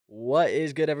What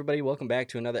is good, everybody? Welcome back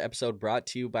to another episode brought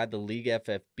to you by the League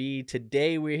FFB.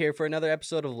 Today, we're here for another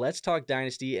episode of Let's Talk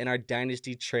Dynasty and our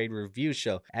Dynasty Trade Review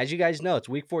Show. As you guys know, it's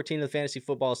week 14 of the fantasy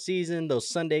football season. Those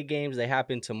Sunday games, they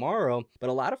happen tomorrow. But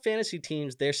a lot of fantasy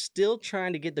teams, they're still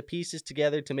trying to get the pieces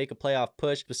together to make a playoff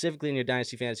push, specifically in your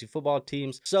Dynasty fantasy football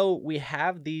teams. So we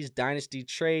have these Dynasty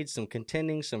trades, some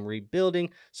contending, some rebuilding.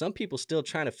 Some people still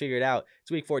trying to figure it out.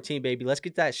 It's week 14, baby. Let's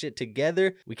get that shit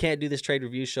together. We can't do this trade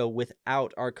review show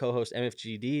without our co-host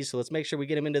MFGD, so let's make sure we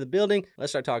get him into the building.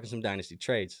 Let's start talking some Dynasty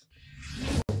trades.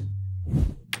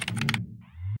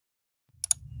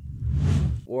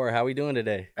 Or how we doing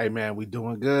today? Hey man, we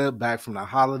doing good. Back from the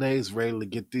holidays, ready to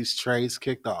get these trades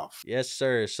kicked off. Yes,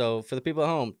 sir. So for the people at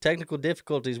home, technical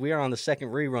difficulties. We are on the second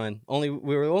rerun. We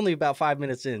were only about 5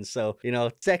 minutes in, so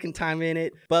second time in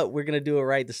it. But we're gonna do it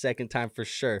right the second time for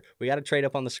sure. We got to trade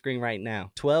up on the screen right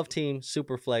now. 12-team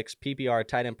Superflex, PPR,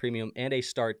 tight end premium, and a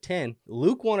start 10.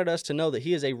 Luke wanted us to know that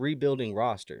he is a rebuilding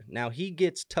roster. Now he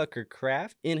gets Tucker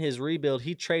Kraft in his rebuild.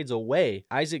 He trades away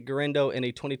Isaac Guerendo and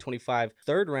a 2025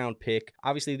 third-round pick.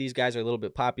 Obviously, these guys are a little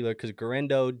bit popular because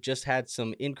Guerendo just had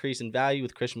some increase in value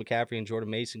with Christian McCaffrey and Jordan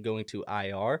Mason going to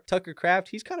IR. Tucker Kraft,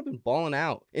 he's kind of been balling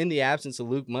out in the absence of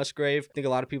Luke Musgrave. I think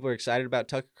a lot of people are excited about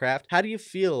Tucker Kraft. How do you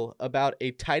feel about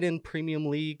a tight end premium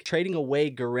league trading away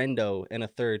Guerendo and a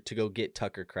third to go get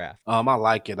Tucker Kraft? I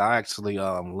like it. I actually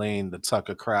lean the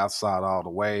Tucker Kraft side all the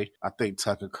way. I think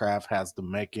Tucker Kraft has the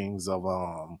makings of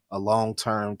a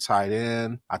long-term tight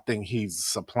end. I think he's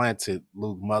supplanted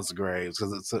Luke Musgrave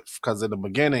because in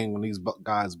the beginning when these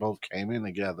guys both came in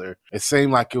together, it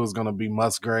seemed like it was going to be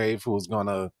Musgrave who was going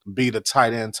to be the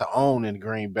tight end to own in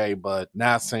Green Bay, but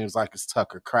now it seems like it's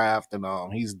Tucker Kraft, and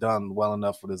he's done well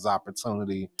enough with his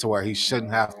opportunity to where he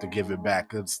shouldn't have to give it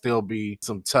back. It'd still be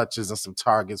some touches and some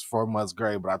targets for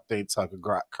Musgrave, but I think Tucker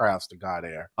Kraft's the guy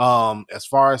there. As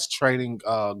far as trading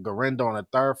Guerendo on a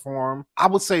third form, I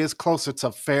would say it's closer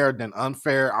to fair than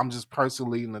unfair. I'm just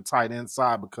personally in the tight end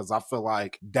side because I feel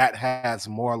like that has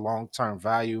more long-term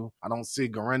value. I don't see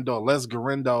Guerendo, unless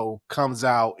Guerendo comes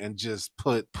out and just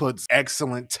puts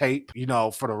excellent tape,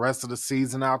 for the rest of the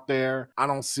season out there. I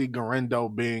don't see Guerendo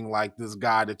being like this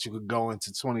guy that you could go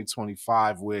into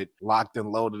 2025 with locked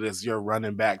and loaded as your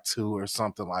running back 2 or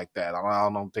something like that. I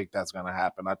don't think that's going to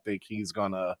happen. I think he's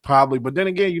going to probably, but then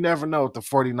again, you never know with the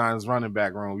 49ers running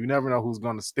back room. You never know who's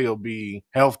going to still be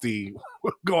healthy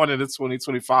going into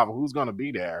 2025 or who's going to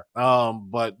be there.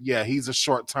 But yeah, he's a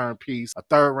short-term piece, a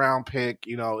third-round pick.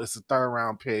 It's a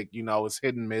third-round pick. It's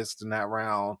hit and miss in that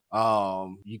round.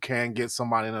 You can get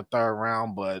somebody in the third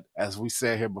round, but as we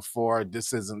said here before,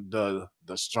 this isn't the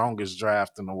strongest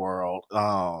draft in the world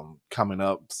coming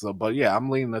up. So, but yeah, I'm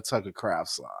leaning the Tucker Kraft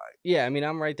side. Yeah, I mean,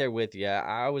 I'm right there with you.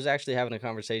 I was actually having a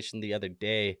conversation the other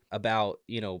day about,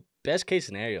 best case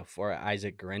scenario for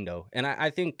Isaac Guerendo. And I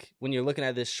think when you're looking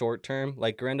at this short term,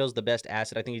 like Guerendo's the best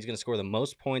asset. I think he's going to score the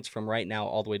most points from right now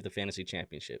all the way to the fantasy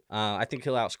championship. I think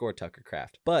he'll outscore Tucker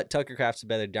Kraft. But Tucker Kraft's a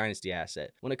better dynasty asset.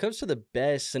 When it comes to the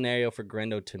best scenario for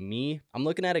Guerendo, to me, I'm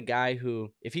looking at a guy who,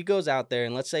 if he goes out there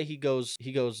and let's say he goes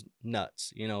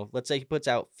nuts, let's say he puts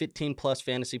out 15 plus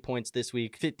fantasy points this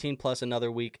week, 15 plus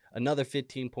another week, another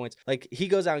 15 points. Like he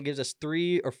goes out and gives us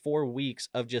 3 or 4 weeks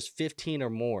of just 15 or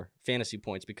more fantasy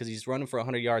points because he's running for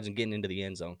 100 yards and getting into the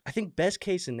end zone. I think best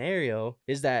case scenario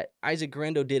is that Isaac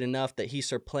Guerendo did enough that he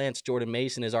supplants Jordan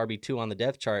Mason as RB2 on the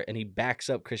depth chart and he backs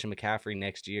up Christian McCaffrey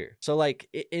next year. So like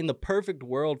in the perfect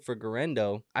world for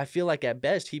Guerendo, I feel like at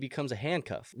best he becomes a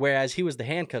handcuff, whereas he was the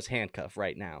handcuff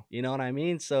right now. You know what I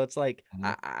mean? So it's like,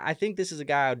 I think this is a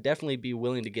guy I would definitely be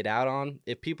willing to get out on.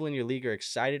 If people in your league are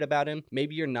excited about him,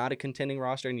 maybe you're not a contending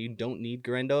roster and you don't need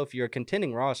Guerendo. If you're a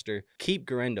contending roster, keep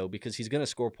Guerendo because he's going to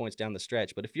score points down the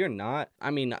stretch. But if you're not,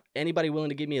 I mean, anybody willing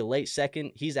to give me a late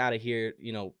second, he's out of here,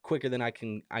 quicker than I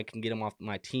can get him off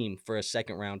my team for a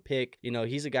second round pick.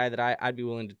 He's a guy that I'd be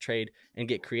willing to trade and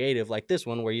get creative like this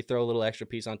one where you throw a little extra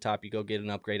piece on top, you go get an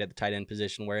upgrade at the tight end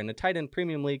position, where in a tight end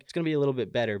premium league, it's going to be a little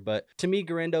bit better. But to me,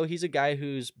 Guerendo, he's a guy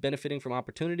who's benefiting from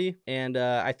opportunity. And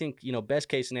I think, best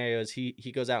case scenario is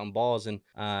he goes out and balls and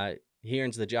he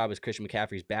earns the job as Christian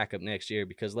McCaffrey's backup next year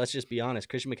because let's just be honest,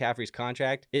 Christian McCaffrey's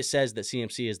contract, it says that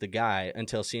CMC is the guy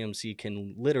until CMC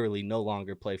can literally no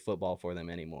longer play football for them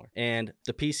anymore. And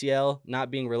the PCL not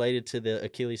being related to the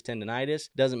Achilles tendonitis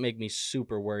doesn't make me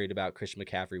super worried about Christian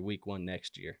McCaffrey week 1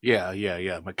 next year. Yeah.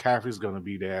 McCaffrey's going to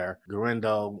be there.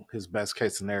 Guerendo, his best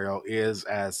case scenario is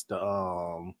as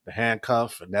the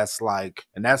handcuff, and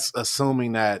that's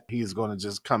assuming that he's going to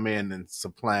just come in and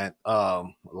supplant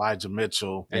Elijah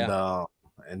Mitchell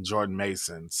and Jordan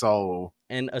Mason. So,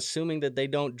 and assuming that they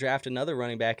don't draft another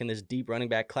running back in this deep running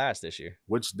back class this year,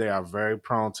 which they are very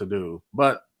prone to do.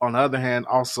 But on the other hand,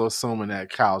 also assuming that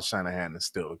Kyle Shanahan is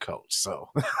still the coach. So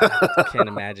I can't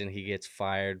imagine he gets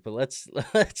fired. But let's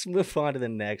move on to the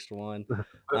next one.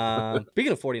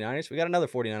 Speaking of 49ers, we got another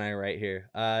 49er right here.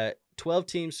 12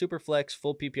 team super flex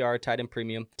full PPR tight end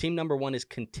premium. Team number 1 is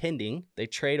contending. They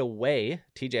trade away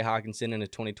TJ Hockenson in a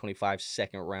 2025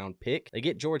 second round pick. They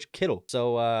get George Kittle.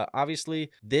 So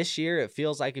obviously this year it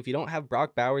feels like if you don't have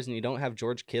Brock Bowers and you don't have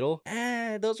George Kittle,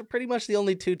 those are pretty much the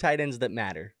only 2 tight ends that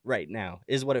matter right now,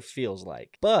 is what it feels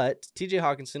like. But TJ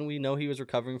Hockenson, we know he was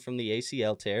recovering from the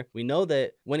ACL tear. We know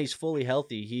that when he's fully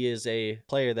healthy, he is a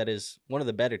player that is one of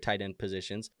the better tight end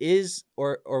positions,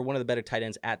 or one of the better tight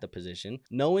ends at the position.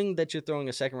 Knowing that you're throwing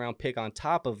a second round pick on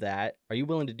top of that, are you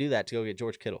willing to do that to go get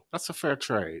George Kittle? That's a fair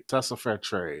trade.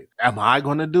 Am I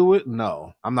going to do it?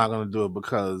 No, I'm not going to do it,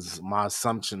 because my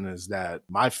assumption is that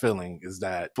my feeling is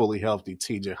that fully healthy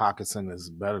TJ Hockenson is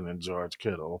better than George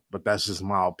Kittle, but that's just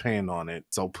my opinion on it.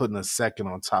 So putting a second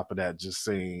on top of that just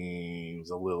seems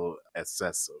a little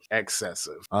excessive.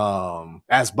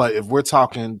 But if we're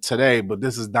talking today, but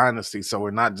this is Dynasty, so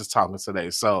we're not just talking today.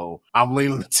 So I'm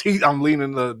leaning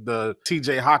the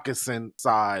TJ Hockenson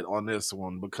side on this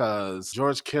one, because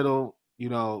George Kittle,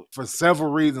 for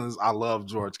several reasons, I love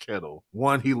George Kittle.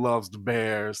 1, he loves the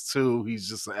Bears. 2, he's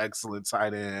just an excellent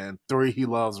tight end. 3, he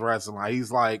loves wrestling.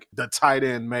 He's like the tight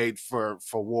end made for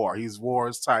war. He's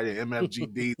War's tight end.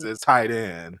 MFG Deeds is tight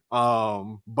end.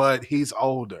 But he's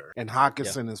older, and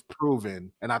Hockenson is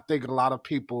proven. And I think a lot of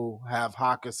people have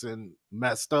Hockenson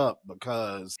messed up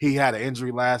because he had an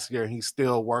injury last year and he's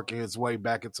still working his way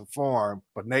back into form.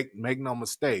 But make no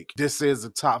mistake, this is a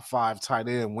top 5 tight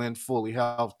end when fully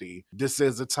healthy. This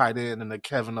is a tight end in the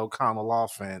Kevin O'Connell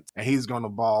offense, and he's going to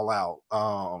ball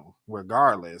out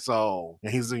regardless. So,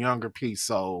 and he's a younger piece,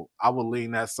 so I would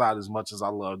lean that side as much as I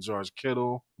love George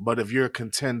Kittle. But if you're a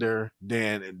contender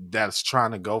then that's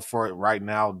trying to go for it right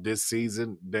now this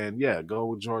season, then yeah, go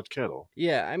with George Kittle.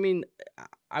 Yeah, I mean,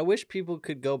 I wish people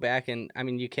could go back, and I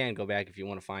mean, you can go back if you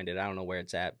want to find it. I don't know where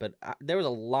it's at, but there was a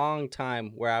long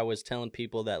time where I was telling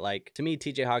people that, like, to me,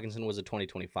 TJ Hockenson was a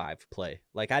 2025 play.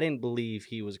 Like, I didn't believe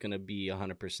he was going to be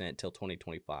 100% till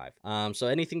 2025. So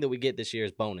anything that we get this year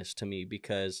is bonus to me,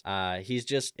 because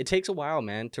it takes a while,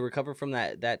 man, to recover from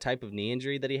that type of knee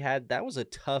injury that he had. That was a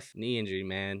tough knee injury,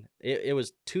 man. It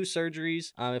was 2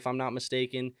 surgeries, if I'm not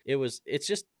mistaken. It's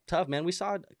just tough, man. We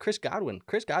saw Chris Godwin.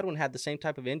 Chris Godwin had the same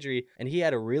type of injury, and he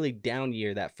had a really down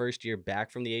year that first year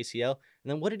back from the ACL.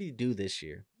 And then what did he do this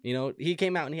year? He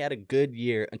came out and he had a good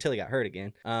year until he got hurt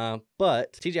again.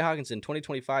 But TJ Hockenson,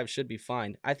 2025 should be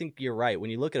fine. I think you're right. When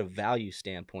you look at a value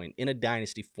standpoint in a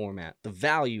dynasty format, the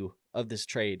value of this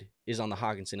trade is on the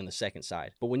Hockenson in the second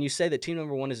side. But when you say that team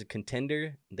number 1 is a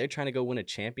contender, they're trying to go win a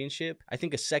championship, I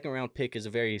think a second round pick is a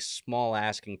very small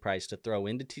asking price to throw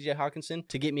into TJ Hockenson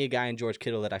to get me a guy in George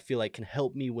Kittle that I feel like can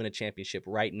help me win a championship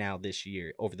right now this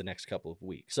year over the next couple of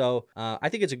weeks. So I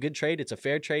think it's a good trade. It's a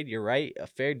fair trade. You're right. A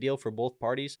fair deal for both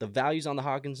parties. The value's on the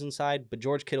Hockenson side, but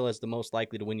George Kittle is the most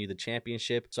likely to win you the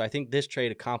championship. So I think this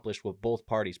trade accomplished what both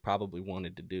parties probably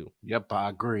wanted to do. Yep, I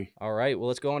agree. All right, well,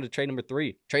 let's go on to trade number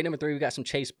 3. Trade number 3, we got some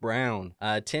Chase Brown.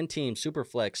 10 team, super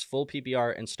flex, full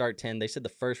PPR, and start 10. They said the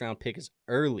first round pick is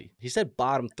early. He said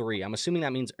bottom 3. I'm assuming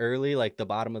that means early, like the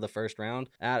bottom of the first round.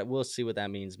 We'll see what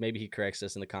that means. Maybe he corrects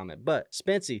us in the comment. But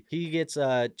Spency, he gets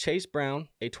Chase Brown,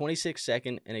 a 26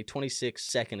 second, and a 26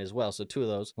 second as well. So 2 of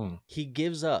those. He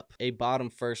gives up a bottom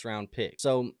first round pick.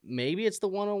 So maybe it's the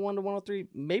 101 to 103.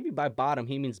 Maybe by bottom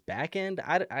he means back end.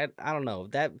 I don't know.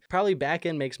 That probably back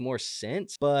end makes more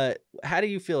sense. But how do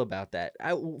you feel about that?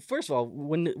 First of all,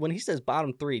 when he says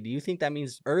bottom 3, do you think that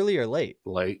means early or late?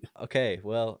 Late. Okay,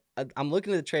 well, I'm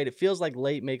looking at the trade. It feels like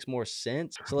late makes more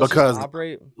sense. So let's just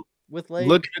operate with late.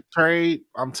 Look at trade.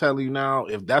 I'm telling you now,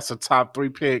 if that's a top 3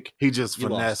 pick, he just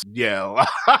finessed. Yeah.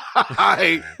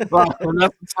 That's a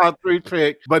top 3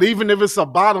 pick. But even if it's a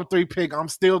bottom 3 pick, I'm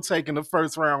still taking the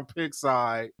first round pick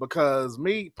side, because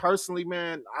me personally,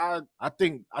 man, I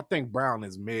think Brown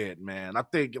is mid, man. I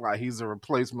think like he's a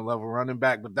replacement level running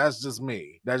back, but that's just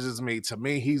me. To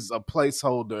me, he's a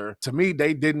placeholder. To me,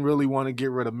 they didn't really want to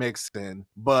get rid of Mixon,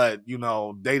 but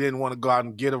they didn't want to go out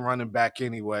and get a running back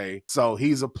anyway. So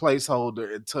he's a placeholder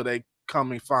until they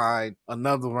come and find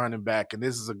another running back, and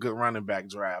this is a good running back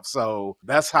draft. So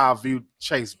that's how I view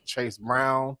Chase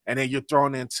Brown. And then you're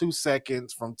throwing in 2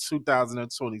 seconds from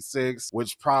 2026,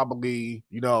 which probably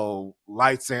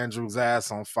lights Andrew's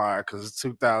ass on fire because it's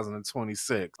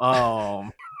 2026.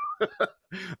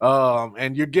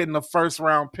 And you're getting a first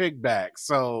round pick back.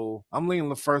 So I'm leaning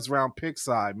the first round pick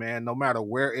side, man, no matter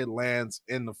where it lands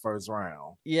in the first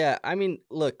round. Yeah, I mean,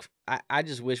 look, I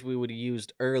just wish we would have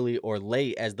used early or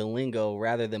late as the lingo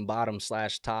rather than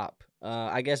bottom/top.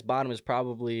 I guess bottom is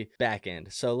probably back end.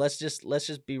 So let's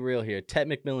just be real here. Ted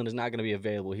McMillan is not going to be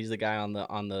available. He's the guy on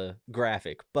the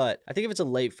graphic. But I think if it's a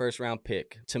late first round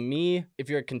pick, to me, if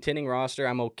you're a contending roster,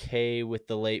 I'm okay with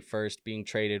the late first being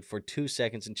traded for 2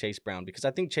 seconds in Chase Brown, because I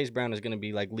think Chase Brown is going to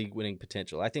be like league winning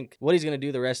potential. I think what he's going to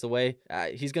do the rest of the way,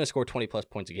 he's going to score 20 plus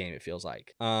points a game, it feels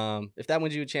like. If that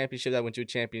wins you a championship, that wins you a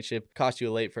championship, cost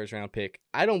you a late first round pick.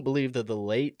 I don't believe that the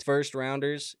late first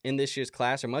rounders in this year's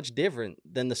class are much different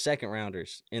than the second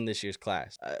rounders in this year's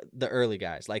class. The early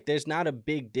guys, like, there's not a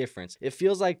big difference. It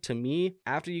feels like to me,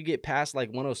 after you get past like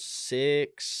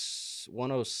 106,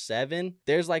 107,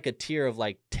 there's like a tier of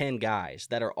like 10 guys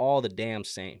that are all the damn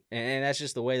same. And that's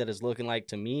just the way that it's looking like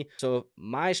to me. So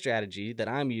my strategy that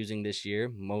I'm using this year,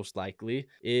 most likely,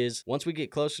 is once we get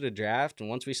closer to draft and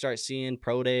once we start seeing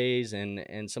pro days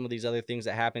and some of these other things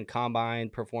that happen, combine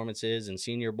performances and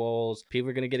senior bowls, people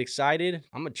are going to get excited.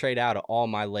 I'm going to trade out of all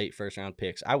my late first round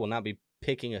picks. I will not be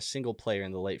picking a single player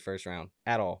in the late first round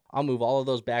at all. I'll move all of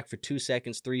those back for 2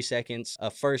 seconds, 3 seconds,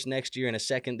 a first next year and a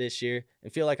second this year,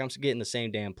 and feel like I'm getting the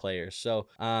same damn players. So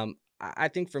I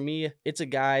think for me, it's a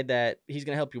guy that he's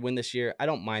going to help you win this year. I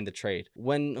don't mind the trade.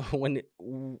 When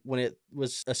it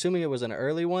was, assuming it was an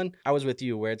early one, I was with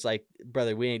you where it's like,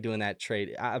 brother, we ain't doing that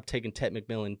trade. I've taken Ted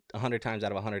McMillan 100 times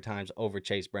out of 100 times over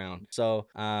Chase Brown. So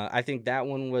I think that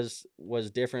one was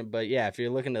different. But yeah, if you're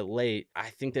looking at late,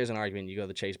 I think there's an argument you go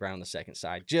the Chase Brown on the second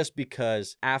side, just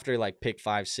because after like pick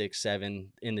 5, 6,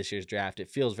 7 in this year's draft,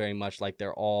 it feels very much like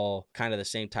they're all kind of the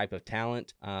same type of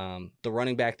talent. The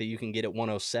running back that you can get at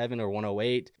 107 or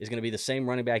 108 is going to be the same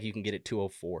running back you can get at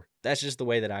 204. That's just the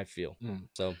way that I feel.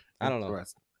 So I don't know.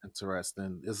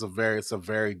 Interesting. It's a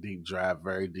very deep draft,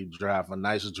 A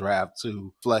nice draft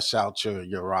to flesh out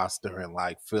your roster and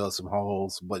like fill some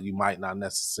holes, but you might not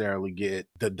necessarily get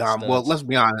the well, let's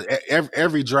be honest.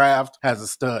 Every draft has a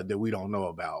stud that we don't know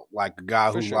about, like a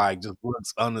guy who like just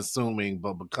looks unassuming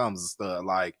but becomes a stud.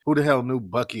 Like, who the hell knew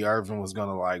Bucky Irving was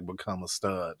gonna like become a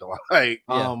stud? Like,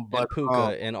 but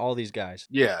Puka and all these guys.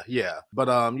 Yeah. But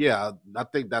I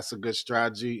think that's a good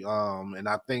strategy. And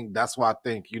I think that's why I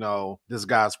think, this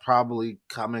guy's probably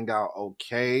coming out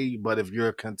okay. But if you're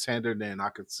a contender, then I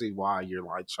could see why you're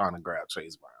like trying to grab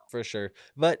Chase Brown. For sure.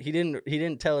 But he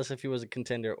didn't tell us if he was a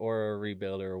contender or a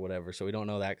rebuilder or whatever, so we don't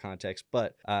know that context.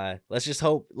 But let's just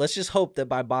hope that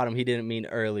by bottom he didn't mean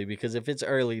early, because if it's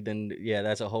early, then yeah,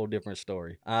 that's a whole different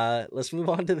story. Let's move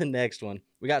on to the next one.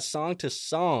 We got Song to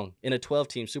Song in a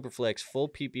 12-team Superflex, full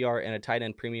PPR, and a tight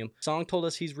end premium. Song told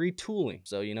us he's retooling.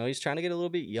 So, he's trying to get a little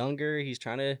bit younger. He's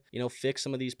trying to, fix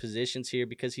some of these positions here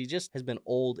because he just has been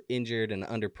old, injured, and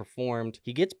underperformed.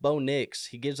 He gets Bo Nix.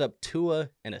 He gives up Tua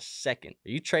and a second.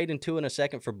 Are you trading Tua and a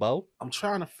second for Bo? I'm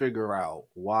trying to figure out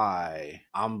why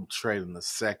I'm trading the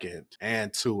second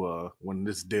and Tua when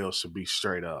this deal should be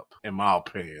straight up, in my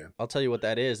opinion. I'll tell you what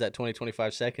that is. That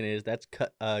 2025 second is. That's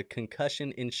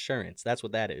concussion insurance. That's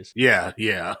what that is. Yeah.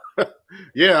 Yeah,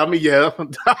 I mean, yeah.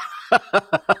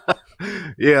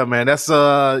 Yeah, man. That's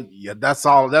that's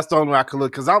all. That's the only way I could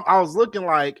look, because I was looking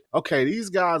like, okay, these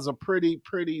guys are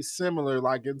pretty similar,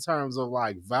 like in terms of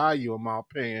like value, in my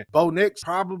opinion. Bo Nix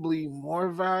probably more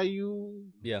value.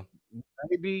 Yeah.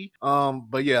 Maybe.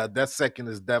 But yeah, that second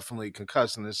is definitely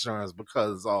concussion insurance,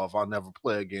 because if I never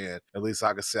play again, at least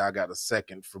I can say I got a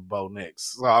second for Bo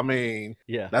Nix. So I mean,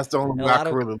 yeah, that's the only way I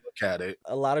can really look at it.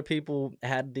 A lot of people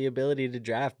had the ability to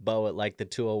draft Bo at like the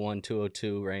 201,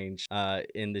 202 range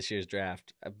in this year's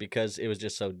draft because it was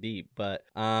just so deep. But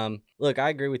look, I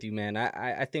agree with you, man.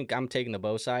 I think I'm taking the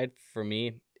Bo side for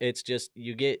me. It's just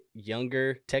you get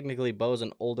younger. Technically, Bo's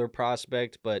an older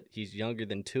prospect, but he's younger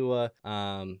than Tua.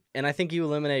 And I think you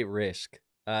eliminate risk.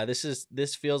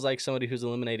 This feels like somebody who's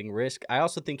eliminating risk. I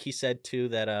also think he said too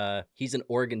that he's an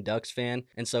Oregon Ducks fan,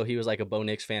 and so he was like a Bo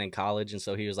Nix fan in college, and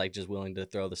so he was like just willing to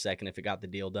throw the second if it got the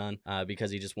deal done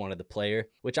because he just wanted the player,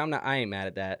 which I ain't mad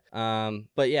at that.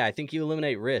 But yeah, I think you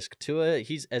eliminate risk. Tua,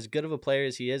 he's as good of a player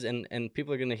as he is, and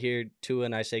people are gonna hear Tua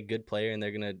and I say good player, and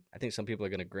I think some people are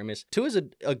gonna grimace. Tua's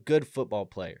a good football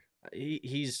player.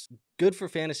 He's good for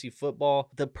fantasy football.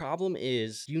 The problem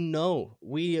is,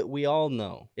 we all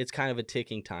know it's kind of a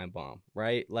ticking time bomb,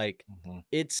 right? Like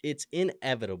it's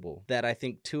inevitable that I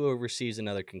think Tua receives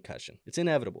another concussion. It's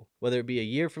inevitable, whether it be a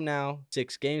year from now,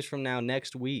 6 games from now,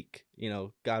 next week,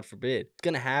 God forbid, it's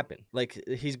going to happen. Like,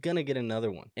 he's going to get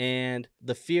another one. And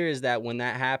the fear is that when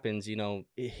that happens,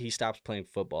 he stops playing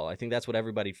football. I think that's what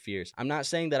everybody fears. I'm not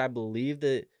saying that I believe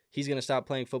that he's going to stop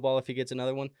playing football if he gets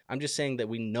another one. I'm just saying that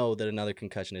we know that another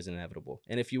concussion is inevitable.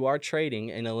 And if you are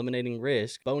trading and eliminating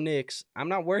risk, Bo Nix, I'm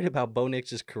not worried about Bo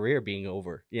Nix's career being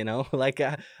over, you know? Like,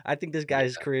 I think this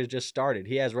guy's career just started.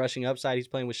 He has rushing upside. He's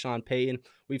playing with Sean Payton.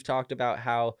 We've talked about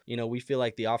how, you know, we feel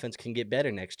like the offense can get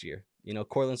better next year. You know,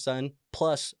 Cortland Sutton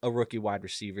plus a rookie wide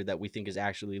receiver that we think is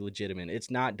actually legitimate.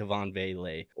 It's not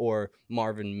DeVonta or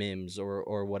Marvin Mims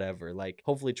or whatever. Like,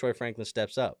 hopefully Troy Franklin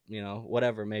steps up, you know,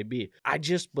 whatever it may be. I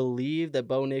just believe that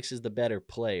Bo Nix is the better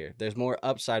player. There's more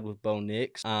upside with Bo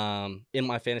Nix in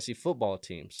my fantasy football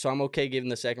team. So I'm okay giving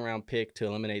the second round pick to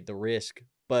eliminate the risk.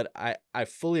 But I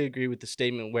fully agree with the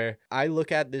statement where I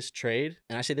look at this trade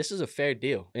and I say this is a fair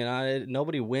deal. You know,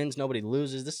 nobody wins, nobody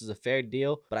loses. This is a fair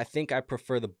deal. But I think I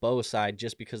prefer the Bo side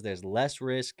just because there's less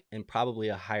risk and probably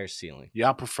a higher ceiling. Yeah,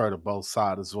 I prefer the Bo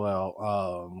side as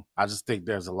well. I just think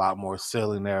there's a lot more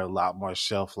ceiling there, a lot more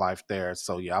shelf life there.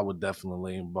 So yeah, I would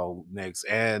definitely lean Bo Nix.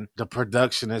 And the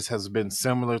production has been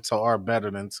similar to or better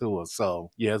than Tua.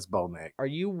 So yeah, it's Bo Nix. Are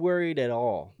you worried at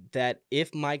all that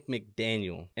if Mike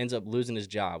McDaniel ends up losing his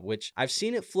job, which I've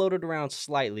seen it floated around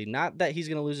slightly, not that he's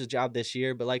going to lose his job this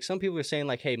year, but like some people are saying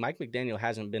like, hey, Mike McDaniel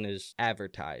hasn't been as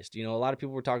advertised. You know, a lot of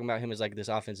people were talking about him as like this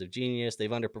offensive genius.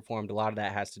 They've underperformed. A lot of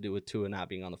that has to do with Tua not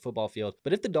being on the football field.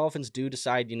 But if the Dolphins do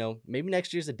decide, you know, maybe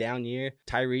next year's a down year,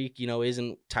 Tyreek, you know,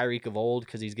 isn't Tyreek of old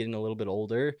because he's getting a little bit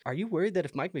older. Are you worried that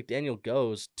if Mike McDaniel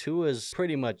goes, Tua's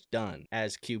pretty much done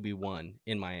as QB1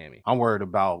 in Miami? I'm worried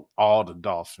about all the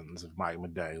Dolphins if Mike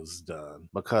McDaniel's done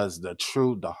because the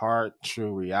hard,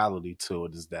 true reality to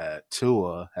it is that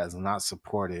Tua has not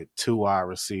supported 2 wide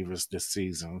receivers this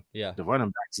season. Yeah. The running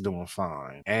back's doing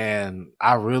fine. And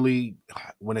I really,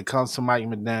 when it comes to Mike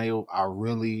McDaniel, I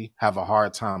really have a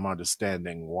hard time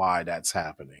understanding why that's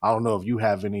happening. I don't know if you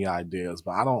have any ideas,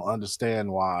 but I don't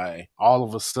understand why all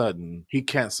of a sudden he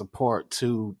can't support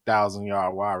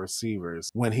 2,000-yard wide receivers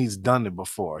when he's done it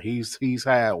before. He's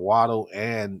had Waddle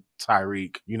and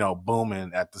Tyreek, you know,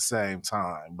 booming at the same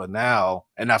time. But now,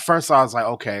 and at first I was like,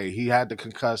 okay, he had the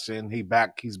concussion. He's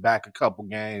back a couple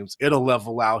games. It'll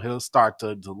level out. He'll start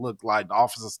to look like the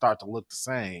offenses start to look the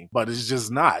same. But it's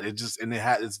just not. This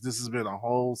has been a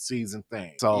whole season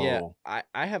thing. So yeah,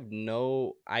 I have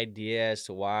no idea as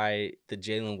to why the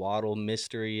Jalen Waddle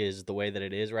mystery is the way that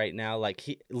it is right now. Like,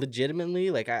 he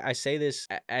legitimately, like I say this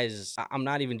as I'm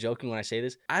not even joking when I say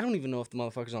this. I don't even know if the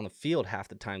motherfucker's on the field half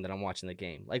the time that I'm watching the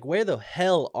game. Like, where the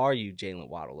hell are you, Jalen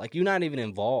Waddle? Like, you're not even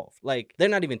involved. Like, they're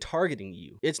not even targeting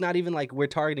you. It's not even like we're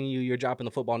targeting you, you're dropping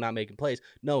the football, not making plays.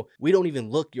 No, we don't even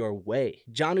look your way.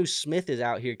 Jonnu Smith is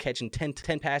out here catching 10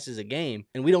 passes a game,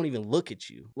 and we don't even look at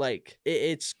you. Like,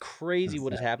 it's crazy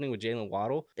what is happening with Jalen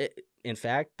Waddle. In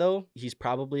fact, though, he's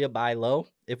probably a buy low.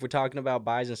 If we're talking about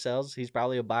buys and sells, he's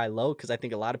probably a buy low because I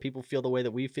think a lot of people feel the way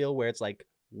that we feel, where it's like,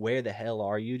 where the hell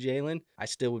are you, Jalen? I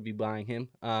still would be buying him.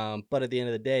 But at the end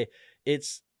of the day,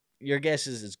 your guess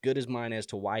is as good as mine as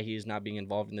to why he is not being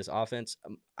involved in this offense.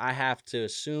 I have to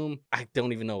assume, I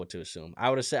don't even know what to assume.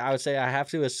 I would say I have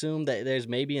to assume that there's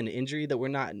maybe an injury that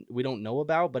we don't know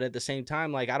about, but at the same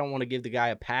time, like, I don't want to give the guy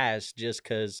a pass just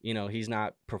because, you know, he's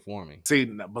not performing.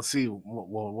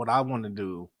 What I want to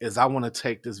do is I want to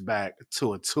take this back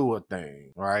to a Tua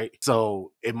thing, right?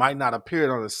 So it might not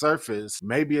appear on the surface.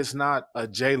 Maybe it's not a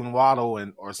Jalen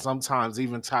Waddle or sometimes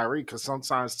even Tyreek, because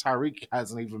sometimes Tyreek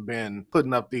hasn't even been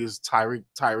putting up these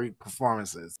Tyreek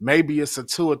performances. Maybe it's a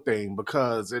Tua thing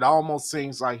because it almost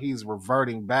seems like he's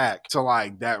reverting back to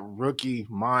like that rookie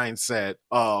mindset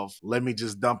of let me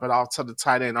just dump it off to the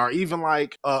tight end, or even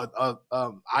like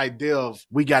idea of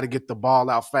we got to get the ball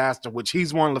out faster, which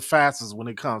he's one of the fastest when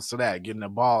it comes to that, getting the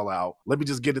ball out. Let me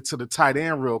just get it to the tight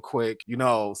end real quick, you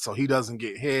know, so he doesn't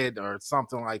get hit or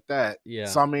something like that. Yeah.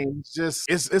 So I mean,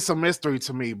 it's a mystery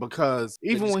to me because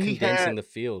even when he condensing the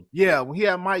field, when he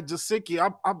had Mike Gesicki,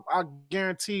 I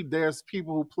guarantee there's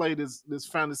people who play this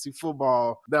fantasy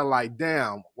football that are like,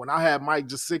 damn, when I had Mike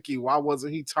Gesicki, why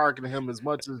wasn't he targeting him as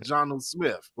much as Jonnu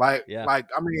Smith? Like, I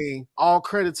mean, all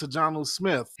credit to Jonnu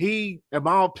Smith. He, in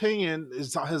my opinion,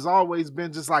 has always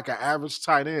been just like an average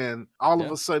tight end. All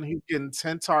of a sudden, he's getting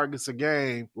 10 targets a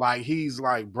game. Like, he's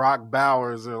like Brock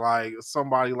Bowers or like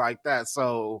somebody like that.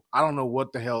 So I don't know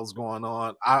what the hell's going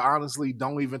on. I honestly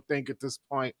don't even think at this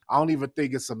point, I don't even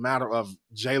think it's a matter of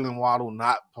Jalen Waddle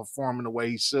not performing the way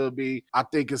he should be. I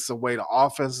think it's the way the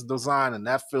offense is designed, and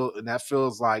that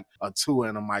feels like a Tua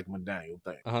and a Mike McDaniel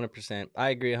thing. 100%. I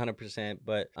agree 100%.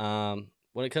 But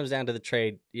when it comes down to the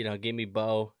trade, you know, give me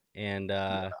Bo. and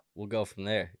we'll go from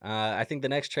there. I think the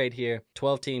next trade here,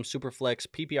 12-team Superflex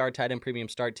PPR tight end premium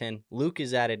start 10. Luke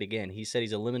is at it again. He said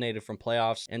he's eliminated from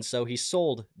playoffs, and so he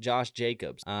sold Josh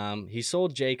Jacobs. He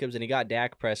sold Jacobs, and he got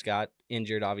Dak Prescott,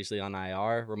 injured obviously on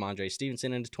IR, Ramondre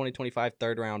Stevenson in his 2025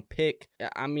 third-round pick.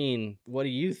 I mean, what do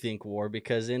you think, War?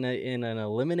 Because in an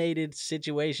eliminated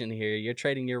situation here, you're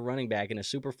trading your running back in a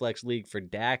Superflex league for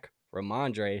Dak,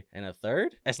 Ramondre, and a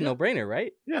third? That's a no-brainer,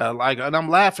 right? Yeah, like, and I'm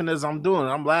laughing as I'm doing it.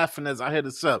 I'm laughing as I hit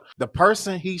this up. The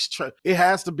person it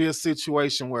has to be a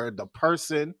situation where the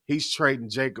person he's trading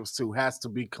Jacobs to has to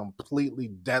be completely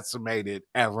decimated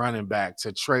at running back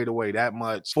to trade away that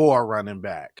much for a running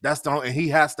back. And he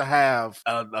has to have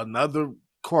another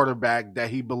quarterback that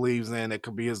he believes in. It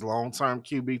could be his long-term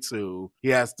QB2. He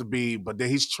has to be, but then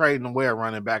he's trading away a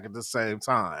running back at the same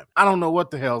time. I don't know what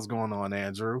the hell's going on,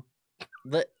 Andrew.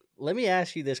 Let me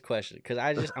ask you this question, because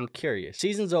I'm curious.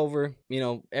 Season's over.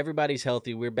 Everybody's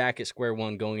healthy. We're back at square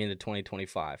one going into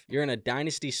 2025. You're in a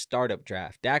dynasty startup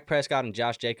draft. Dak Prescott and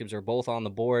Josh Jacobs are both on the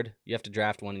board. You have to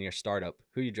draft one in your startup.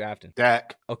 Who are you drafting?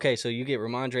 Dak. Okay, so you get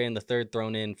Ramondre in the third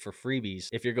thrown in for freebies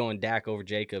if you're going Dak over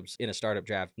Jacobs in a startup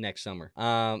draft next summer.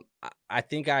 I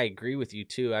think I agree with you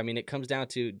too. I mean, it comes down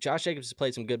to Josh Jacobs has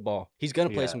played some good ball. He's going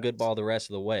to play some good ball the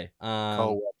rest of the way.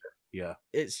 Yeah.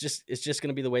 It's just going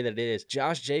to be the way that it is.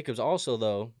 Josh Jacobs also,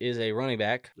 though, is a running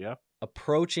back. Yeah.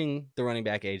 Approaching the running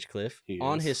back age cliff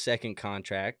on his second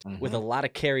contract with a lot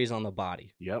of carries on the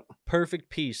body. Yep.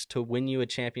 Perfect piece to win you a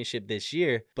championship this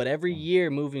year. But every year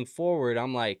moving forward,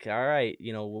 I'm like, all right,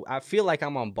 I feel like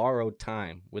I'm on borrowed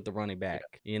time with the running back.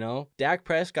 Dak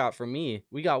Prescott, for me,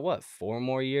 we got what, 4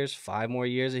 more years, 5 more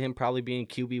years of him probably being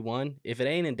QB1. If it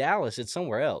ain't in Dallas, it's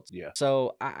somewhere else. Yeah.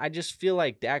 So I just feel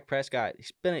like Dak Prescott,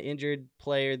 he's been an injured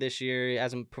player this year. He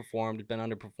hasn't performed, been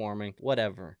underperforming,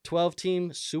 whatever. 12-team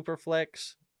Superflex.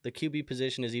 The QB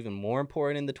position is even more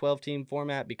important in the 12-team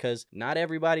format because not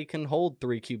everybody can hold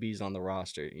 3 QBs on the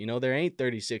roster. There ain't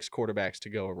 36 quarterbacks to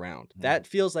go around. That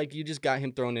feels like you just got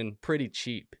him thrown in pretty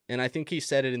cheap. And I think he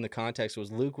said it in the context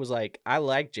was Luke was like, I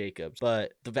like Jacobs,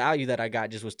 but the value that I got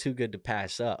just was too good to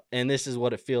pass up. And this is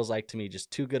what it feels like to me, just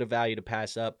too good a value to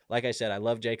pass up. Like I said, I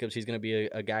love Jacobs. He's going to be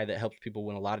a guy that helps people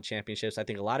win a lot of championships. I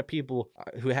think a lot of people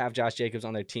who have Josh Jacobs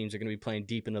on their teams are going to be playing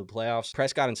deep into the playoffs.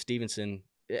 Prescott and Stevenson,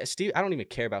 I don't even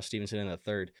care about Stevenson in the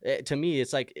third. To me,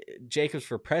 it's like Jacobs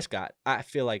for Prescott. I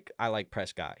feel like I like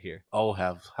Prescott here. Oh,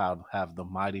 have the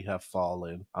mighty have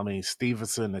fallen. I mean,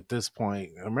 Stevenson at this point.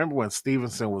 Remember when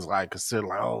Stevenson was like considered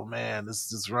like, oh man,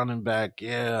 this running back,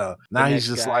 yeah. Now he's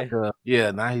just guy.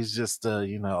 Now he's just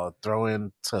throw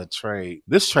in to a trade.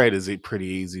 This trade is pretty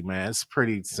easy, man. It's a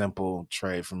pretty simple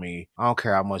trade for me. I don't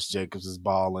care how much Jacobs is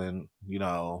balling. There's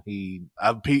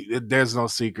no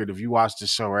secret. If you watch the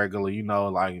show regularly,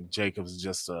 like Jacobs is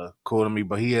just cool to me,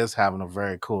 but he is having a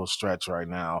very cool stretch right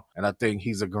now. And I think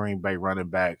he's a Green Bay running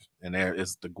back, and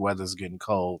the weather's getting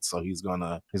cold, so he's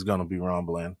gonna be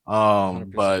rumbling.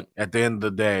 100%. But at the end of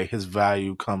the day, his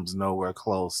value comes nowhere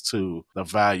close to the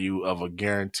value of a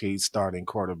guaranteed starting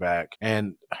quarterback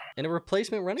and a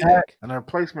replacement running back. And a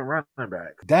replacement running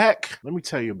back. Dak, let me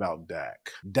tell you about Dak.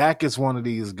 Dak is one of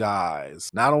these guys.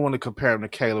 Now, I don't want to compare him to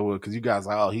Caleb because you guys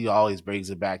are like, oh, he always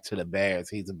brings it back to the Bears.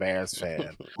 He's a Bears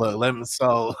fan. But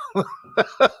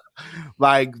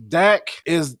like Dak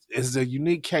is a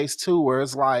unique case too, where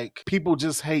it's like people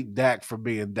just hate Dak for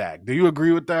being Dak. Do you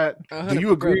agree with that? Do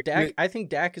you agree? Dak, I think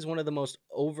Dak is one of the most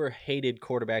overhated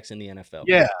quarterbacks in the NFL.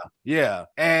 Yeah.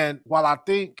 And while I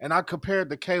compared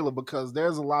to Caleb because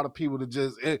there's a lot of people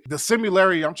that the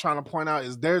similarity I'm trying to point out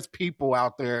is there's people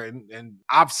out there, and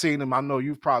I've seen them, I know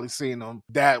you've probably seen them,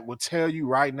 that will tell you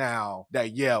right now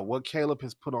that, what Caleb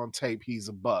has put on tape, he's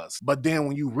a bust. But then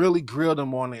when you really grill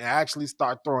them on it and actually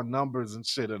start throwing numbers and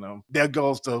shit in them, there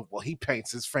goes to, he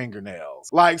paints his fingernails.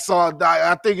 Like, so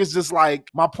I think it's just like,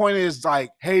 my point is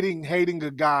like hating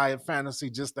a guy in fantasy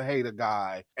just to hate a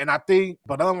guy. And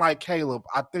but unlike Caleb,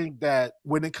 I think that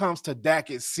when it comes to Dak,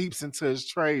 it seeps into his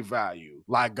trade value.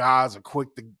 Like, guys are quick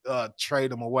to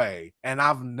trade him away. And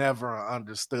I've never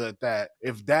understood that.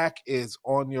 If Dak is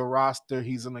on your roster,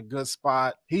 he's in a good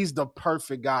spot, he's the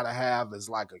perfect guy to have as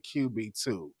like a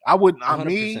QB2.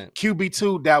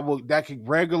 QB2 that can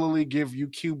regularly give you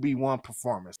QB1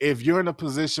 performance. If you're in a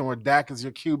position where Dak is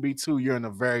your QB2, you're in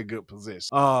a very good position.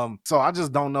 So I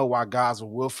just don't know why guys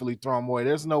will willfully throw him away.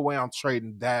 There's no way I'm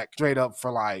trading Dak straight up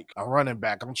for like a running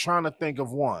back. I'm trying to think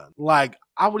of one. Like,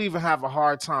 I would even have a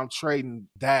hard time trading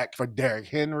Dak for Derrick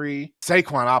Henry.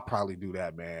 Saquon, I'll probably do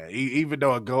that, man. Even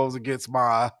though it goes against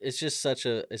my... It's just such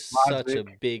a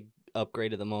big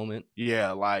upgrade at the moment.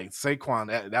 Yeah, like Saquon,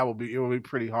 it would be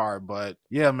pretty hard. But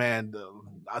yeah, man,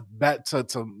 Back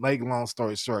to make long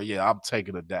story short, yeah, I'm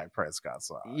taking the Dak Prescott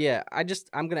side. Yeah,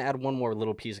 I'm gonna add one more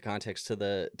little piece of context to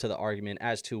the argument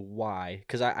as to why,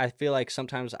 because I feel like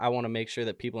sometimes I want to make sure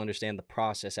that people understand the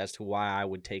process as to why I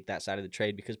would take that side of the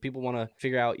trade, because people want to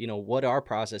figure out, what our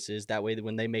process is. That way, that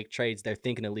when they make trades, they're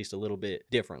thinking at least a little bit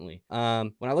differently.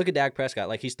 When I look at Dak Prescott,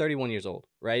 like, he's 31 years old,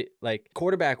 right? Like,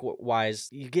 quarterback wise,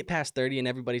 you get past 30 and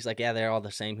everybody's like, yeah, they're all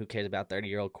the same. Who cares about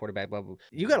 30-year-old quarterback? Blah, blah, blah.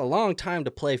 You got a long time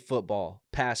to play football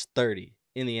past 30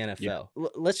 in the NFL. Yeah.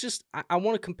 Let's just, I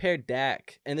want to compare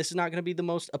Dak, and this is not going to be the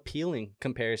most appealing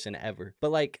comparison ever,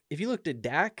 but like, if you looked at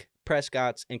Dak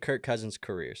Prescott's and Kirk Cousins'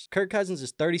 careers. Kirk Cousins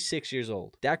is 36 years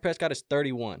old. Dak Prescott is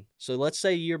 31. So let's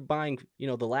say you're buying,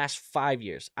 the last 5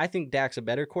 years. I think Dak's a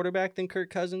better quarterback than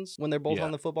Kirk Cousins when they're both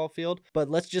on the football field, but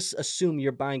let's just assume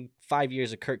you're buying 5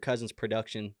 years of Kirk Cousins'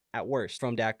 production at worst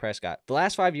from Dak Prescott. The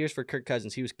last 5 years for Kirk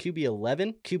Cousins, he was QB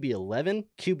 11, QB 11,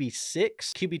 QB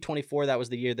 6, QB 24. That was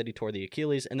the year that he tore the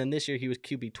Achilles. And then this year he was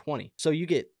QB 20. So you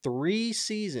get 3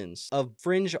 seasons of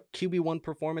fringe QB 1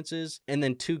 performances and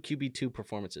then 2 QB 2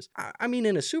 performances. I mean,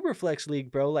 in a super flex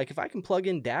league, bro, like, if I can plug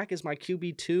in Dak as my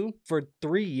QB 2 for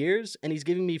 3 years and he's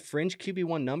giving me fringe QB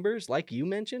 1 numbers, like you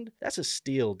mentioned, that's a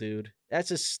steal, dude.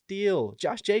 That's a steal.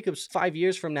 Josh Jacobs 5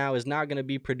 years from now is not going to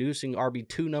be producing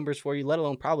RB2 numbers for you, let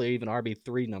alone probably even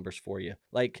RB3 numbers for you.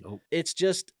 Like, It's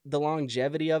just the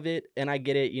longevity of it. And I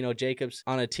get it, Jacobs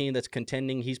on a team that's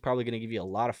contending, he's probably going to give you a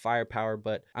lot of firepower,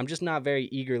 but I'm just not very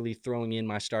eagerly throwing in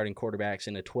my starting quarterbacks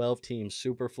in a 12-team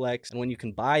super flex. And when you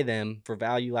can buy them for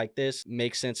value like this,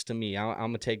 makes sense to me. I'm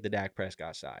going to take the Dak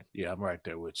Prescott side. Yeah, I'm right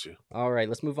there with you. All right,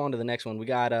 let's move on to the next one. We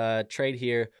got a trade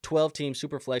here, 12-team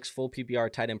super flex, full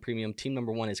PPR, tight end premium. Team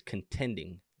number 1 is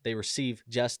contending. They receive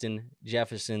Justin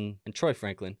Jefferson and Troy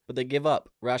Franklin, but they give up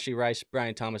Rashee Rice,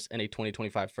 Brian Thomas, and a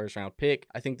 2025 first-round pick.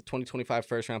 I think the 2025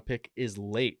 first-round pick is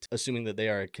late, assuming that they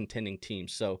are a contending team.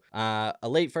 So a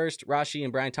late first, Rashee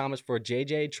and Brian Thomas for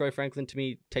JJ. Troy Franklin, to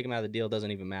me, take him out of the deal, doesn't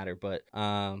even matter. But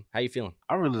how you feeling?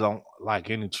 I really don't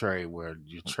like any trade where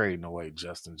you're trading away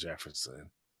Justin Jefferson.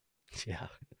 Yeah.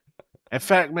 In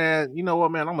fact, man, you know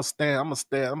what, man? I'm gonna stand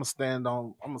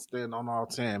on all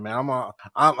 10, man.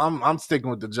 I'm sticking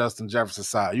with the Justin Jefferson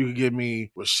side. You can give me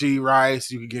Rashee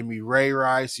Rice, you can give me Ray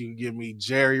Rice, you can give me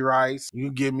Jerry Rice, you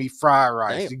can give me Fry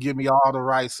Rice, you give me all the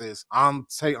Rices. I'm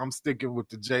sticking with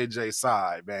the JJ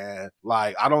side, man.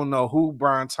 Like, I don't know who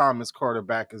Brian Thomas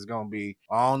quarterback is gonna be.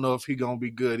 I don't know if he's gonna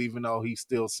be good, even though he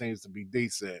still seems to be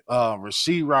decent.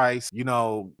 Rashee Rice,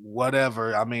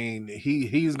 whatever. I mean,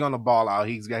 he's gonna ball out.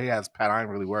 He has. I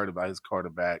ain't really worried about his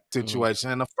quarterback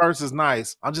situation. And the first is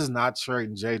nice. I'm just not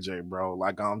trading JJ, bro.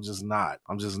 Like, I'm just not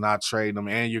trading him.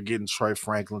 And you're getting Troy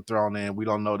Franklin thrown in. We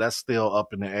don't know. That's still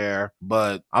up in the air.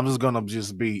 But I'm just gonna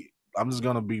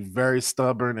be very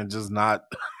stubborn and just not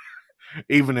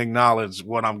even acknowledge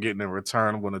what I'm getting in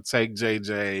return. I'm gonna take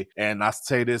JJ. And I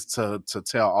say this to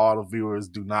tell all the viewers,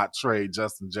 do not trade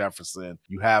Justin Jefferson.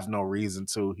 You have no reason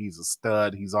to. He's a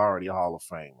stud. He's already a Hall of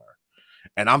Famer.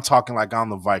 And I'm talking like I'm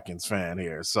the Vikings fan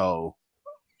here, so.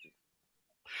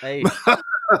 Hey,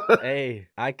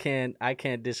 I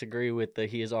can't disagree with the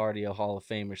he is already a Hall of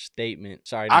Famer statement.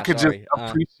 Sorry, I could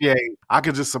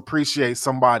just appreciate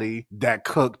somebody that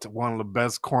cooked one of the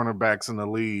best cornerbacks in the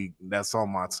league that's on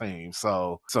my team.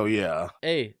 So yeah.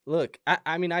 Hey, look,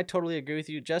 I mean, I totally agree with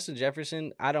you. Justin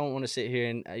Jefferson, I don't want to sit here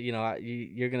and,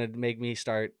 you're going to make me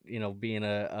start, being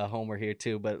a homer here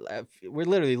too, but we're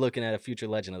literally looking at a future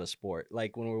legend of the sport.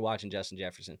 Like, when we're watching Justin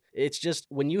Jefferson, it's just,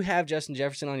 when you have Justin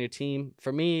Jefferson on your team,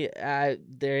 for me,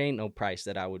 there ain't no price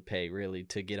that I would pay really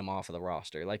to get him off of the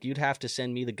roster. Like, you'd have to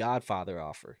send me the Godfather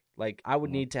offer. Like, I would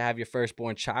need to have your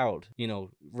firstborn child,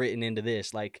 written into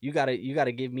this. Like, you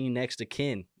gotta give me next to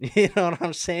kin. You know what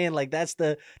I'm saying? Like, that's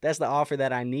the offer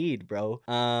that I need, bro.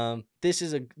 This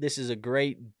is a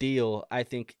great deal, I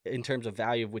think, in terms of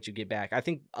value of what you get back. I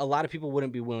think a lot of people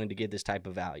wouldn't be willing to give this type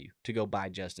of value to go buy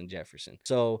Justin Jefferson.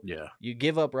 So yeah, you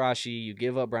give up Rashee, you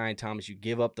give up Brian Thomas, you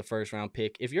give up the first round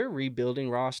pick. If you're a rebuilding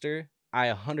roster, I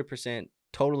 100%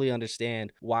 totally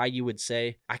understand why you would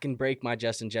say, I can break my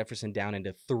Justin Jefferson down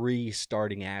into 3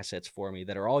 starting assets for me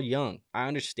that are all young. I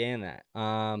understand that.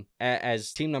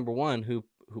 As team number 1 who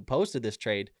posted this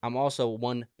trade, I'm also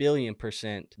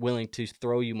 1,000,000,000% willing to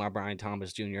throw you my Brian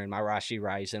Thomas Jr. and my Rashee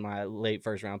Rice and my late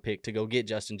first round pick to go get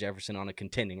Justin Jefferson on a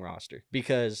contending roster.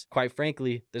 Because quite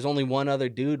frankly, there's only one other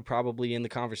dude probably in the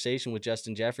conversation with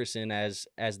Justin Jefferson as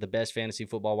the best fantasy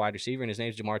football wide receiver, and his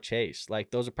name's Jamar Chase.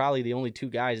 Like, those are probably the only 2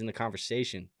 guys in the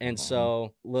conversation. And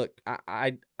so, look,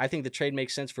 I think the trade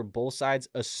makes sense for both sides,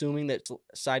 assuming that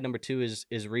side number 2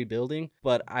 is rebuilding.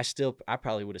 But I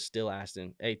probably would have still asked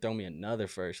him, hey, throw me another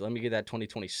first first. Let me get that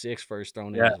 2026 first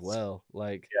thrown in as Yes, well.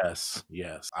 Like, yes.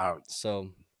 I so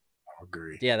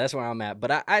agree. yeah, that's where I'm at.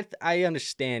 But I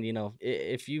understand,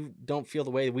 if you don't feel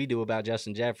the way we do about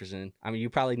Justin Jefferson, I mean,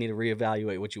 you probably need to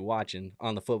reevaluate what you're watching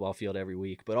on the football field every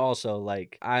week. But also,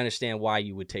 like, I understand why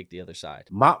you would take the other side.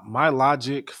 My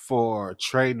logic for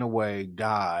trading away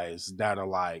guys that are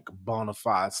like bona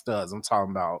fide studs. I'm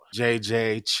talking about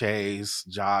JJ, Chase,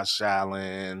 Josh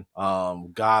Allen, I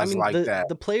guys mean, like the that.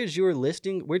 the players you were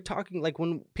listing, we're talking like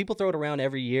when people throw it around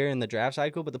every year in the draft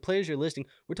cycle, but the players you're listing,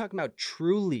 we're talking about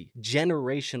truly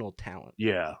generational talent.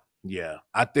 Yeah. Yeah.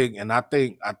 I think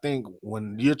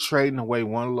when you're trading away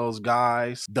one of those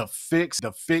guys, the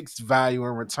fixed value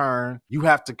in return, you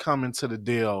have to come into the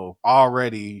deal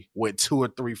already with 2 or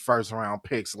 3 first round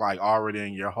picks like already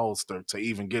in your holster to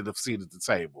even get a seat at the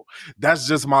table. That's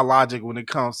just my logic when it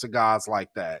comes to guys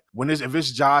like that. If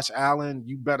it's Josh Allen,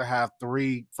 you better have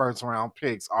 3 first round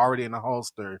picks already in the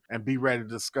holster and be ready to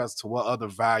discuss to what other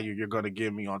value you're going to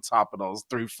give me on top of those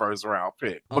 3 first round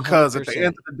picks. Because at the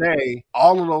end 100%. of the day,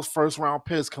 all of those first round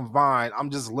picks combined, I'm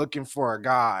just looking for a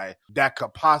guy that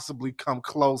could possibly come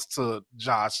close to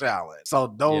Josh Allen.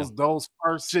 So Yeah. those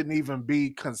first shouldn't even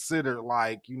be considered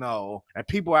like, and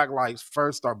people act like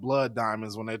first are blood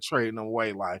diamonds when they're trading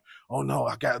away like, oh no,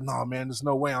 man, there's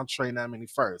no way I'm trading that many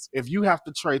first. If you have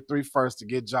to trade 3 first to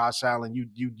get Josh Allen,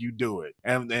 you do it.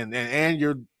 And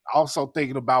you're also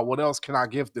thinking about what else can I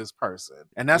give this person?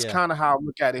 And that's Yeah. kind of how I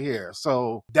look at it here.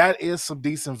 So that is some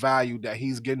decent value that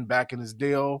he's getting back in his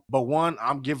deal. But one,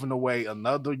 I'm giving away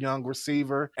another young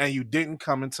receiver, and you didn't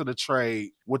come into the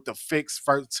trade with the fixed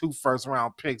two first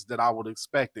round picks that I would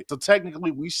expect it. So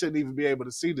technically, we shouldn't even be able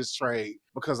to see this trade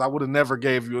because I would have never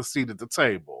gave you a seat at the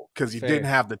table because you didn't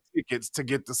Fair. have the tickets to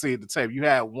get the seat at the table. You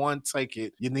had one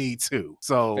ticket, you need two.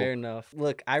 So Fair enough.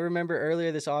 Look, I remember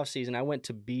earlier this offseason, I went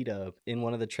to B-Dub in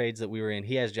one of the trades that we were in.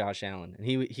 He has Josh Allen, and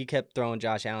he kept throwing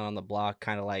Josh Allen on the block,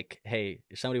 kind of like, hey,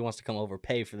 if somebody wants to come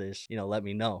overpay for this, let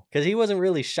me know. Because he wasn't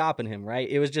really shopping him, right?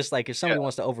 It was just like, if somebody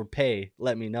wants to overpay,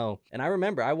 let me know. And I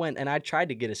remember I went and I tried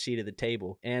to get a seat at the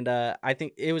table. And I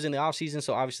think it was in the offseason,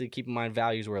 so obviously keep in mind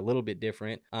values were a little bit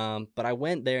different. But I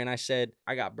went there and I said,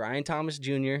 I got Brian Thomas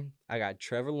Jr., I got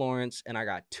Trevor Lawrence, and I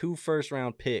got 2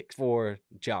 first-round picks for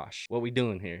Josh. What we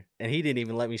doing here? And he didn't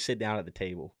even let me sit down at the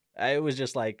table. It was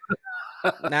just like,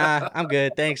 nah, I'm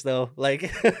good. Thanks, though.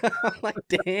 Like, I'm like,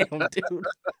 damn, dude.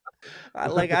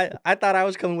 I thought I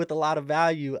was coming with a lot of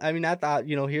value. I mean, I thought,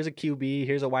 here's a QB,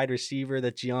 here's a wide receiver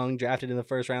that's young, drafted in the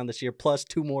first round this year, plus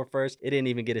 2 more first. It didn't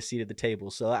even get a seat at the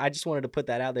table. So I just wanted to put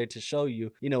that out there to show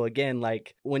you, again,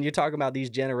 like when you're talking about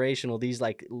these generational, these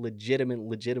like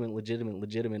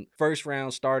legitimate first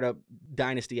round startup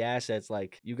dynasty assets,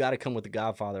 like you got to come with the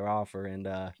Godfather offer. And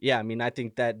yeah, I mean, I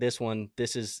think that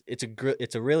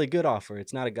it's a really good offer.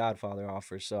 It's not a Godfather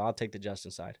offer. So I'll take the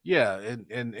Justin side. yeah,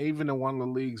 and even in one of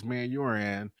the leagues, man, you were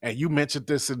in, and you mentioned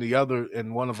this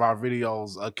in one of our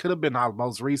videos. Could have been our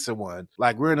most recent one.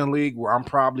 Like we're in a league where I'm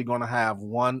probably going to have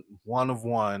one of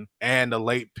one and a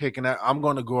late pick, and I'm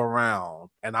going to go around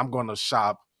and I'm going to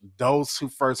shop those 2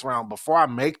 first round. Before I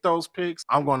make those picks,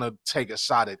 I'm going to take a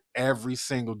shot at every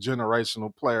single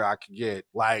generational player I could get.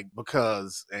 Like,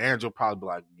 because Andrew will probably be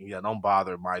like, yeah, don't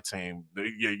bother my team.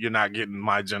 You're not getting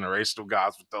my generational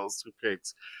guys with those 2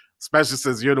 picks. Especially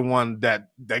since you're the one that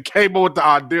came up with the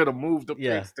idea to move the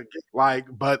Yeah. picks to get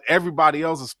but everybody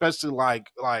else, especially like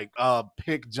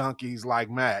pick junkies like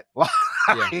Matt,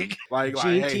 like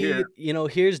Gene hey, here. T,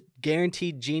 here's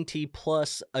guaranteed Gene T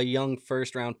plus a young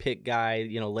first round pick guy,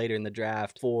 later in the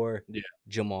draft for Yeah.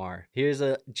 Jamar. Here's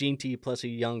a Gene T plus a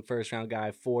young first round guy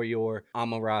for your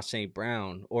Amon-Ra St.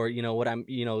 Brown, or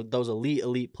those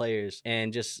elite players,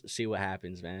 and just see what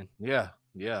happens, man. Yeah.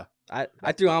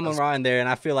 I threw Amon-Ra in there, and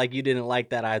I feel like you didn't like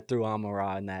that I threw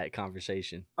Amon-Ra in that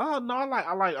conversation. Oh no,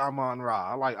 I like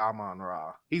Amon-Ra. I like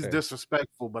Amon-Ra. He's Fair.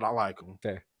 disrespectful, but I like him.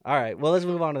 Fair. All right, well, let's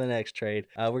move on to the next trade.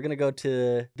 We're going to go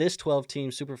to this 12-team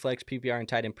Superflex PPR and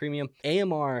tight end premium.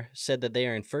 AMR said that they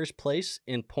are in first place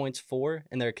in points for,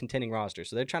 and they're a contending roster,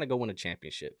 so they're trying to go win a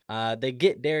championship. They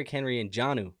get Derrick Henry and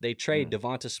Jonnu. They trade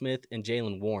DeVonta Smith and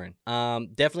Jalen Warren.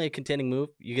 Definitely a contending move.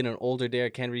 You get an older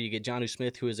Derrick Henry. You get Jonnu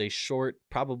Smith, who is a short,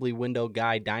 probably window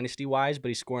guy dynasty-wise, but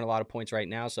he's scoring a lot of points right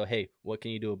now, so hey, what can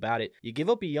you do about it? You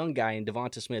give up a young guy in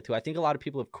DeVonta Smith, who I think a lot of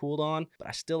people have cooled on, but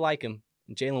I still like him.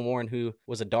 Jalen Warren, who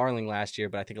was a darling last year,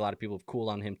 but I think a lot of people have cooled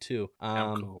on him too.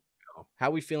 Cool. How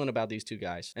are we feeling about these two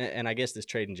guys? And I guess this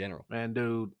trade in general. Man,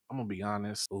 dude, I'm gonna be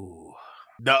honest. Ooh,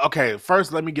 Okay,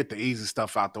 first let me get the easy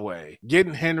stuff out the way.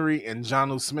 Getting Henry and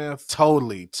Jonnu Smith,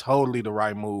 totally the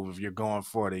right move if you're going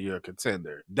for it and you're a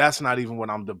contender. That's not even what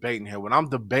I'm debating here. What I'm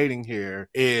debating here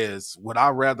is, would I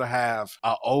rather have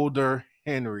an older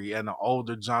Henry and an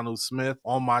older Jonnu Smith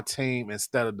on my team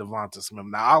instead of DeVonta Smith?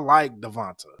 Now, I like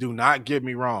DeVonta. Do not get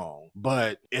me wrong.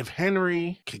 But if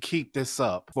Henry could keep this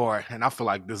up for, and I feel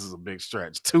like this is a big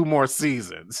stretch, 2 more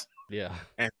seasons. Yeah.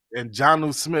 And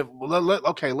Jonnu Smith,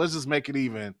 okay, let's just make it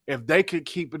even. If they could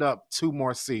keep it up 2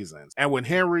 more seasons. And with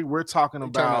Henry, we're talking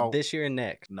about this year and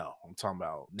next. No, I'm talking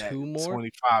about 2 more?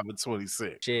 25 and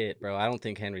 26. Shit, bro. I don't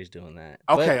think Henry's doing that.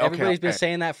 Okay, but everybody's been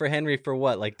saying that for Henry for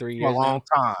what, like 3 years? For a long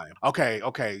time. Okay.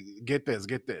 Get this.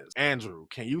 Andrew,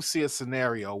 can you see a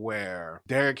scenario where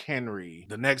Derrick Henry,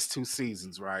 the next 2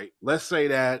 seasons, right? Let's say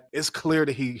that it's clear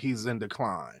that he's in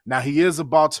decline. Now, he is a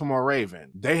Baltimore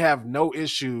Raven. They have no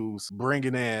issues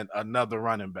bringing in another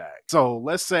running back. So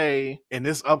let's say in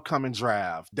this upcoming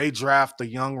draft, they draft a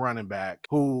young running back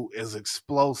who is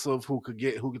explosive, who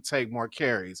could take more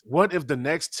carries. What if the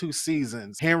next 2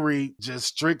 seasons Henry just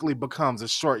strictly becomes a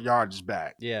short yardage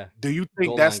back? Yeah. Do you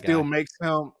think that still makes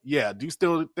him? Yeah. Do you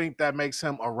still think that makes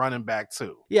him a running back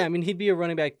too? Yeah, I mean, he'd be a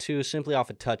running back too, simply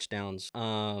off of touchdowns.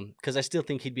 Because I still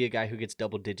think he'd be a guy who gets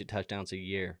double-digit touchdowns a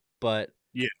year. But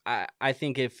yeah, I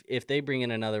think if they bring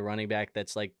in another running back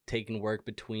that's like taking work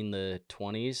between the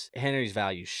 20s, Henry's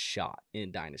value shot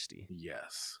in Dynasty.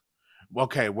 Yes.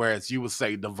 Okay, whereas you would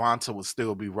say DeVonta would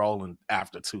still be rolling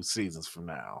after 2 seasons from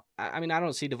now. I mean, I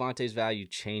don't see Devontae's value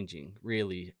changing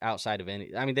really outside of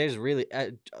any. I mean, there's really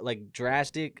like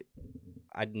drastic.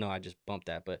 I know I just bumped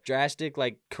that, but drastic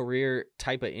like career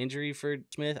type of injury for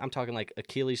Smith. I'm talking like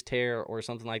Achilles tear or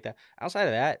something like that. Outside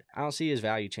of that, I don't see his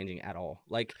value changing at all.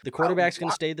 Like the quarterback's going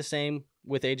to stay the same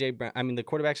with AJ Brown. I mean, the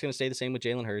quarterback's going to stay the same with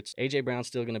Jalen Hurts. AJ Brown's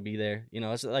still going to be there. You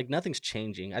know, it's like nothing's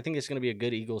changing. I think it's going to be a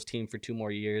good Eagles team for 2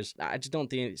 more years. I just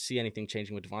don't see anything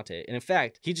changing with DeVonta. And in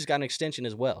fact, he just got an extension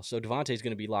as well. So DeVonta's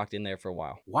going to be locked in there for a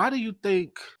while. Why do you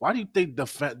think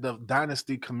the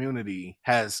Dynasty community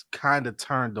has kind of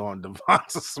turned on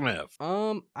DeVonta Smith?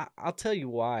 I'll tell you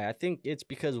why. I think it's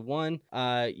because one,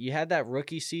 you had that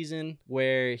rookie season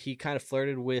where he kind of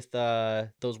flirted with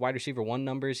those wide receiver 1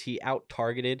 numbers. He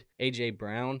out-targeted AJ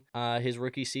Brown his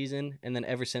rookie season, and then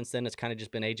ever since then it's kind of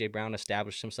just been AJ Brown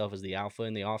established himself as the alpha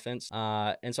in the offense,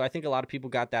 and so I think a lot of people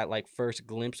got that like first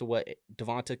glimpse of what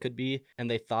DeVonta could be, and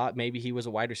they thought maybe he was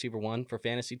a wide receiver 1 for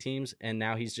fantasy teams, and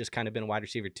now he's just kind of been a wide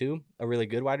receiver 2, a really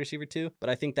good wide receiver 2. But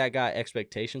I think that got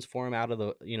expectations for him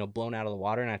blown out of the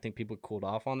water, and I think people cooled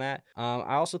off on that.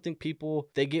 I also think people,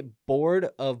 they get bored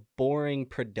of boring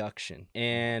production,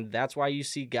 and that's why you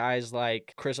see guys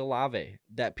like Chris Olave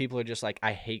that people are just like,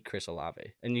 I hate Chris Olave.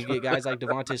 And you get guys like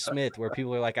DeVonta Smith where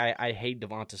people are like, I hate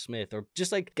DeVonta Smith. Or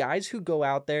just like guys who go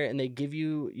out there and they give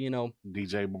you,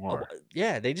 DJ Moore.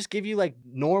 They just give you like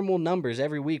normal numbers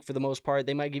every week for the most part.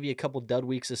 They might give you a couple dud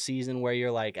weeks a season where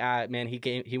you're like, man,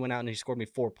 he went out and he scored me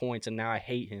 4 points and now I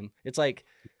hate him. It's like,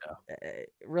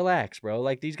 relax, bro.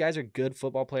 Like these guys are good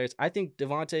football players. I think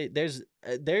DeVonta,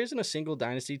 there isn't a single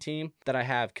dynasty team that I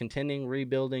have contending,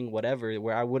 rebuilding, whatever,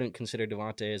 where I wouldn't consider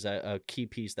DeVonta as a key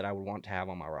piece that I would want to have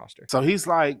on my roster. So he's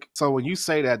like, so when you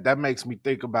say that makes me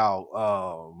think about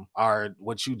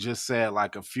what you just said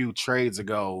like a few trades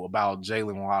ago about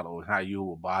Jalen Waddle and how you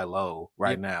will buy low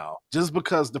right now. Just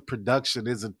because the production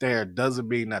isn't there doesn't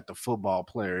mean that the football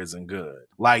player isn't good.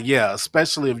 Like, yeah,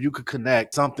 especially if you could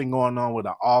connect something going on with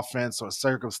an offense or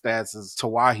circumstances to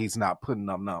why he's not putting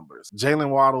up numbers. Jalen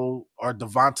Waddle or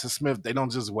DeVonta Smith, they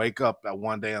don't just wake up at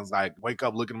one day and wake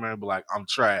up, look in the mirror and be like, I'm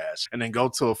trash, and then go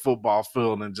to a football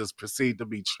field and just proceed to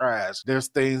be trash. There's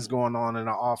things going on in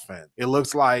the offense. It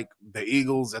looks like the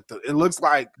Eagles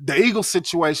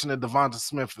situation at DeVonta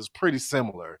Smith is pretty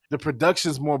similar. The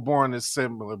production's more boring and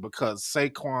similar because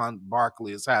Saquon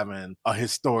Barkley is having a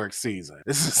historic season.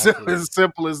 It's as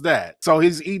simple as that. So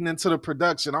he's eating into the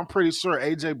production. I'm pretty sure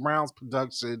AJ Brown's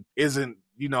production isn't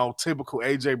typical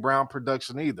AJ Brown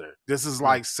production either. This is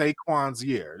like Saquon's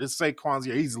year.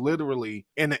 He's literally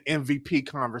in an MVP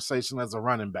conversation as a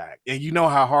running back. And you know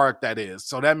how hard that is.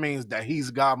 So that means that he's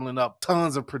gobbling up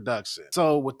tons of production.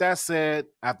 So with that said,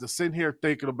 after sitting here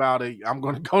thinking about it, I'm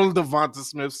going to go to DeVonta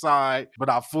Smith's side, but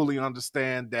I fully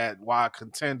understand that why a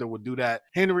contender would do that.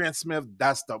 Henry and Smith,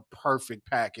 that's the perfect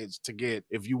package to get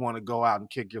if you want to go out and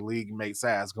kick your league mate's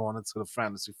ass going into the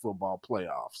fantasy football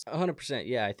playoffs. 100%.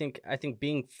 Yeah, I think being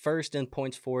being first in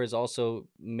points for is also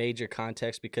major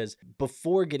context because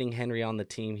before getting Henry on the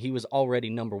team, he was already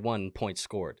number 1 in points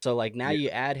scored. So like now you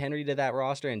add Henry to that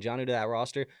roster and Jonnu to that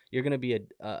roster, you're going to be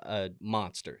a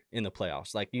monster in the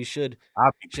playoffs. Like you should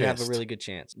have a really good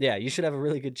chance. Yeah, you should have a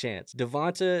really good chance.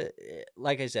 DeVonta,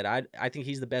 like I said, I think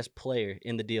he's the best player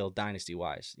in the deal dynasty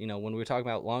wise. You know, when we're talking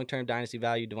about long-term dynasty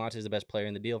value, DeVonta is the best player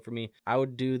in the deal for me. I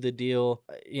would do the deal,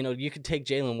 you know, you could take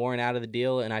Jaylen Warren out of the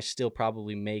deal and I still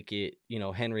probably make it, you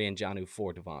know, Henry and Jonnu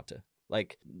for DeVonta.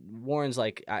 Like Warren's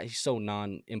like he's so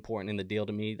non-important in the deal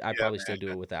to me. I'd probably still do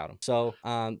it without him. So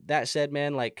that said,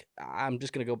 man, like I'm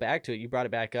just gonna go back to it. You brought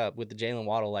it back up with the Jaylen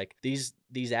Waddle. Like these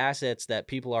assets that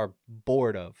people are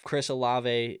bored of. Chris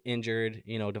Olave injured,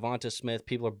 you know, DeVonta Smith,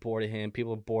 people are bored of him.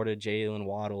 People are bored of Jaylen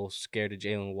Waddle, scared of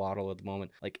Jaylen Waddle at the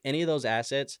moment. Like any of those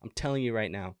assets, I'm telling you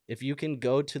right now, if you can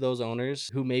go to those owners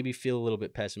who maybe feel a little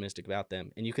bit pessimistic about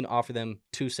them and you can offer them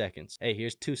 2 seconds. Hey,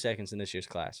 here's 2 seconds in this year's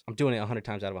class. I'm doing it 100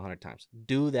 times out of 100 times.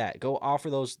 Do that. Go offer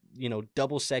those, you know,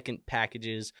 double second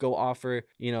packages. Go offer,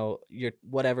 you know, your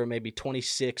whatever, maybe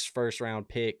 26 first round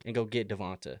pick and go get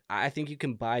DeVonta. I think you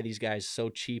can buy these guys so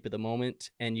cheap at the moment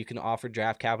and you can offer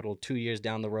draft capital 2 years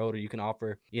down the road, or you can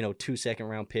offer, you know, 2 second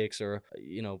round picks or,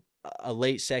 you know, a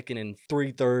late second and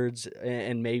 3/3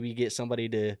 and maybe get somebody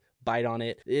to bite on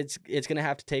it. It's going to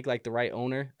have to take like the right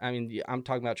owner. I mean, I'm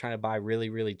talking about trying to buy really,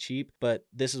 really cheap, but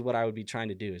this is what I would be trying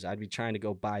to do is I'd be trying to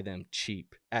go buy them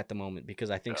cheap at the moment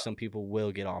because I think some people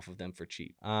will get off of them for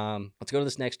cheap. Let's go to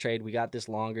this next trade. We got this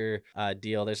longer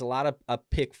deal. There's a lot of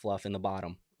pick fluff in the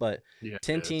bottom. But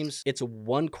 10 teams, it's a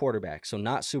 1 quarterback, so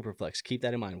not super flex. Keep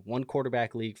that in mind. 1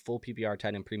 quarterback league, full PPR,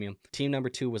 tight end premium. Team number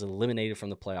 2 was eliminated from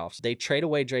the playoffs. They trade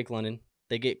away Drake London.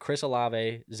 They get Chris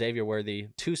Olave, Xavier Worthy,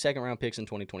 2 second-round picks in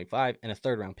 2025, and a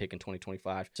third-round pick in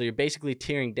 2025. So you're basically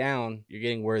tearing down. You're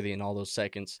getting Worthy in all those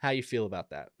seconds. How you feel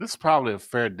about that? This is probably a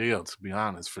fair deal, to be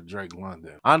honest, for Drake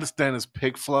London. I understand his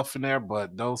pick fluff in there,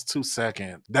 but those 2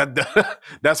 seconds,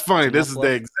 that's funny. This is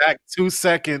the exact 2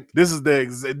 second. This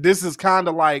is kind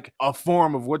of like a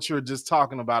form of what you're just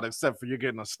talking about, except for you're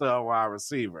getting a stud wide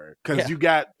receiver. Because you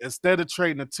got, instead of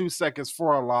trading the 2 seconds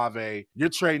for Olave, you're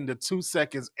trading the 2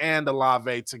 seconds and Olave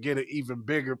to get an even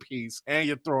bigger piece, and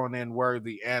you're throwing in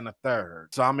Worthy and a third.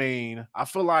 So, I mean, I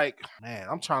feel like, man,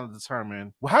 I'm trying to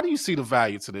determine, well, how do you see the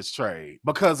value to this trade?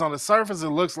 Because on the surface, it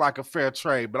looks like a fair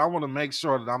trade, but I want to make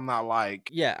sure that I'm not like...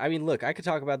 Yeah, I mean, look, I could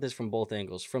talk about this from both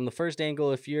angles. From the first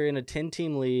angle, if you're in a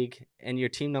 10-team league and you're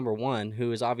team number 1,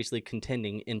 who is obviously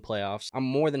contending in playoffs, I'm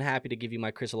more than happy to give you my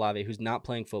Chris Olave, who's not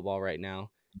playing football right now.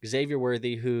 Xavier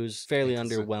Worthy, who's fairly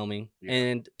underwhelming,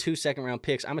 and 2 second-round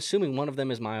picks. I'm assuming one of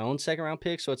them is my own second-round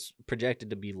pick, so it's projected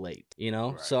to be late, you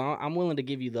know? Right. So I'm willing to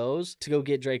give you those to go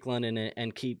get Drake London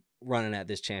and keep running at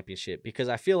this championship, because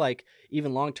I feel like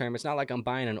even long term, it's not like I'm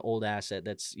buying an old asset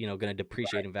that's, you know, going to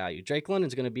depreciate in value. Drake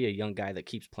London's going to be a young guy that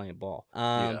keeps playing ball.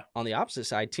 On the opposite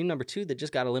side, team number 2 that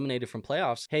just got eliminated from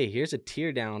playoffs. Hey, here's a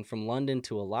tear down from London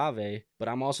to Olave, but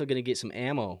I'm also going to get some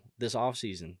ammo this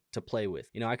offseason to play with.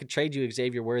 You know, I could trade you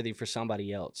Xavier Worthy for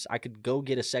somebody else. I could go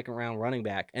get a second-round running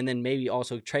back and then maybe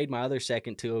also trade my other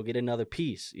second to go get another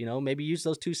piece. You know, maybe use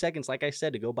those 2 seconds, like I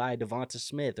said, to go buy a DeVonta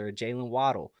Smith or a Jaylen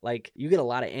Waddle. Like, you get a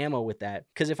lot of ammo with that.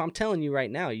 Because if I'm telling you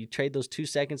right now, you trade those 2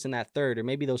 seconds in that third, or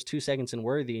maybe those 2 seconds in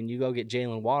Worthy, and you go get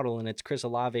Jaylen Waddle, and it's Chris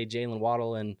Olave, Jaylen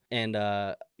Waddle, and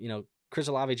you know, Chris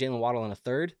Olave, Jaylen Waddle, and a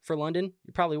third for London,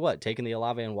 you're probably taking the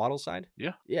Olave and Waddle side?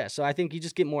 Yeah, so I think you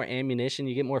just get more ammunition,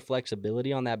 you get more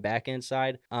flexibility on that back end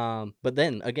side. But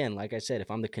then, again, like I said, if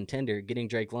I'm the contender, getting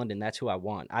Drake London, that's who I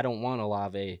want. I don't want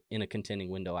Olave in a contending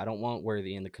window. I don't want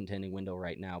Worthy in the contending window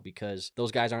right now because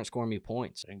those guys aren't scoring me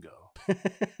points. Bingo.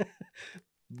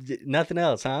 Nothing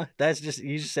else, huh? That's just,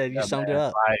 you just said, you summed it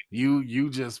up. Like you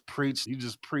just preached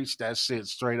that shit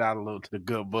straight out of the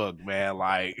good book, man.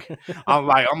 Like I'm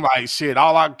like shit.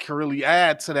 All I can really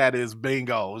add to that is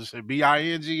bingo.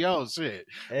 B-I-N-G-O shit.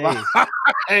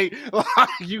 Hey. Like,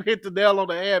 you hit the nail on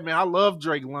the head, man. I love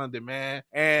Drake London, man.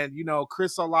 And you know,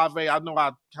 Chris Olave, I know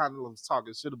I kind of was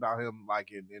talking shit about him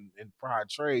like in prior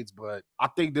trades, but I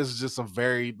think this is just a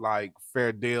very like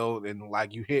fair deal, and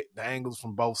like you hit the angles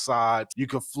from both sides. You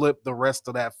could flip the rest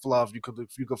of that fluff. You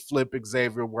could flip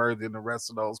Xavier Worthy and the rest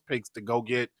of those picks to go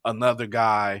get another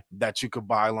guy that you could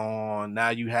buy on. Now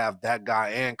you have that guy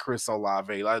and Chris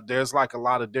Olave. Like, there's like a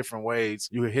lot of different ways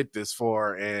you would hit this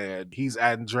for, and he's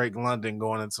adding Drake London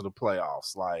going into the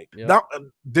playoffs. Like, now,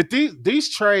 did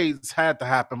these trades had to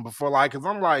happen before? Like, because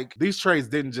I'm like, these trades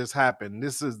didn't just happen.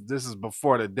 This is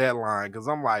before the deadline. Because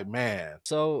I'm like, man.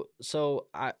 So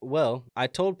I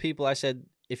told people, I said,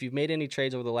 if you've made any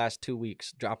trades over the last 2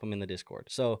 weeks, drop them in the Discord.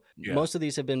 So Yeah. most of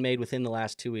these have been made within the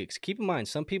last 2 weeks. Keep in mind,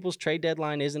 some people's trade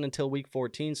deadline isn't until week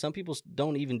 14. Some people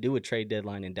don't even do a trade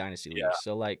deadline in dynasty leagues.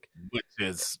 So like, which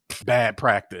is bad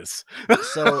practice.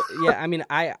 so yeah, I mean,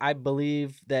 I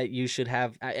believe that you should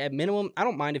have at minimum. I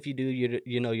don't mind if you do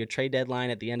your trade deadline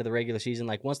at the end of the regular season.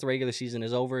 Like once the regular season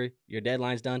is over, your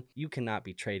deadline's done. You cannot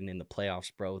be trading in the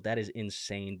playoffs, bro. That is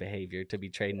insane behavior to be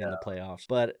trading in the playoffs.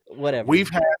 But whatever. We've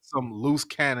had some loose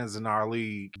cannons in our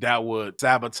league that would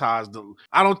sabotage the.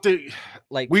 I don't think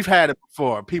like we've had it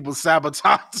before. People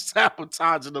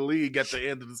sabotaging the league at the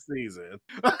end of the season.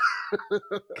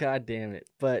 God damn it.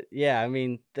 But yeah, I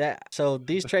mean so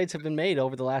these trades have been made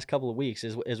over the last couple of weeks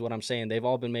is what I'm saying. They've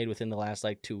all been made within the last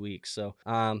like 2 weeks. So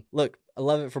look, I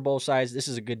love it for both sides. This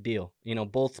is a good deal. You know,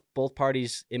 both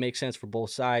parties, it makes sense for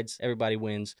both sides. Everybody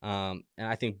wins. And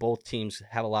I think both teams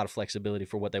have a lot of flexibility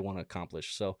for what they want to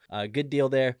accomplish. So good deal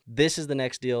there. This is the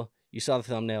next deal. You saw the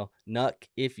thumbnail. Nuck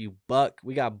if you buck.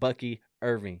 We got Bucky,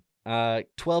 Irving.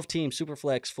 12 team super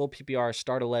flex, full PPR,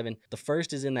 start 11. The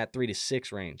first is in that 3 to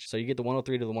 6 range. So you get the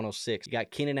 103 to the 106. You got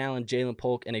Keenan Allen, Jalen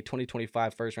Polk, and a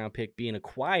 2025 first round pick being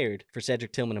acquired for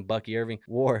Cedric Tillman and Bucky Irving.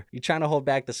 War, you trying to hold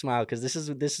back the smile because this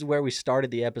is where we started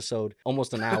the episode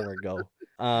almost an hour ago.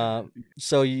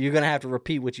 So you're gonna have to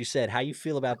repeat what you said. How you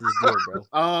feel about this deal,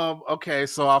 bro? Okay,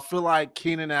 so I feel like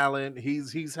Keenan Allen,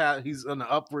 he's on an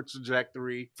upward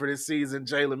trajectory for this season.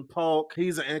 Jalen Polk,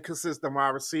 he's an inconsistent wide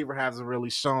receiver, hasn't really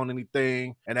shown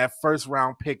anything, and that first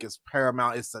round pick is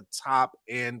paramount. It's a top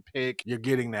end pick. You're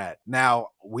getting that. Now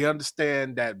we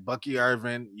understand that Bucky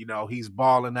Irving, you know, he's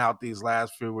balling out these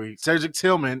last few weeks. Cedric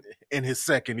Tillman in his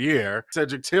second year.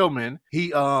 Cedric Tillman, he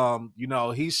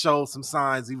showed some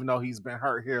signs even though he's been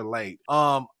hurt here late.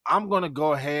 I'm going to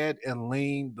go ahead and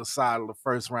lean the side of the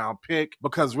first round pick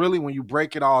because really when you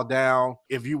break it all down,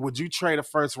 would you trade a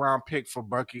first round pick for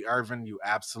Bucky Irving? You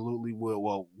absolutely would.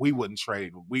 Well, we wouldn't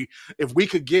trade. If we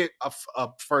could get a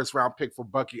first round pick for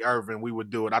Bucky Irving, we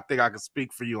would do it. I think I could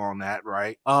speak for you on that,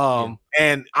 right?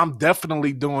 And I'm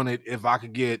definitely doing it if I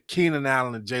could get Keenan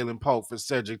Allen and Jalen Polk for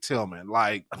Cedric Tillman.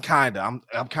 Like I'm kind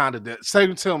of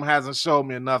Cedric Tillman hasn't shown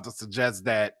me enough to suggest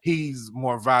that he's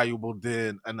more valuable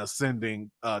than an ascending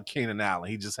Keenan Allen.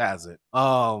 He just hasn't.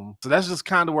 So that's just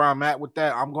kind of where I'm at with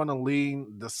that. I'm going to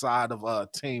lean the side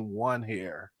of team one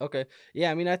here. Okay.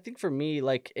 Yeah, I mean, I think for me,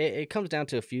 like it comes down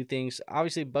to a few things.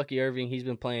 Obviously, Bucky Irving, he's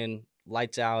been playing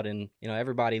lights out, and you know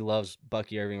everybody loves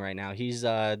Bucky Irving right now. He's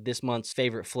this month's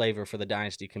favorite flavor for the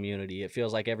dynasty community. It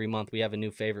feels like every month we have a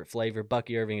new favorite flavor.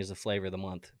 Bucky Irving is the flavor of the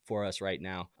month for us right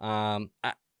now.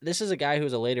 This is a guy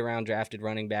who's a later round drafted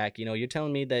running back. You know, you're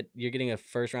telling me that you're getting a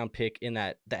first round pick in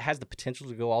that has the potential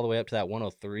to go all the way up to that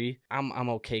 103. I'm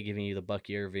okay giving you the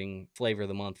Bucky Irving flavor of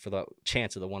the month for the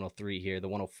chance of the 103 here, the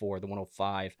 104, the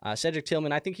 105. Cedric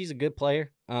Tillman, I think he's a good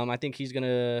player. I think he's going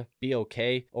to be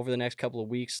okay over the next couple of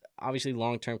weeks. Obviously,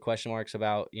 long-term question marks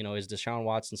about, you know, is Deshaun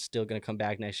Watson still going to come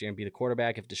back next year and be the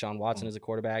quarterback? If Deshaun Watson is a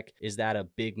quarterback, is that a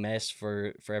big mess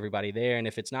for everybody there? And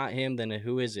if it's not him, then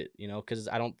who is it? You know, because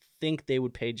I don't think they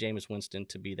would pay Jameis Winston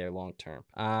to be there long-term.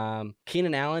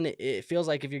 Keenan Allen, it feels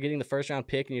like if you're getting the first-round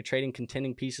pick and you're trading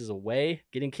contending pieces away,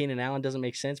 getting Keenan Allen doesn't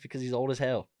make sense because he's old as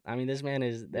hell. I mean,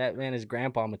 that man is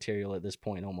grandpa material at this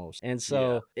point almost. And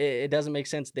so it doesn't make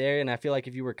sense there. And I feel like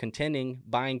if you were contending,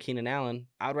 buying Keenan Allen,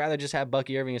 I would rather just have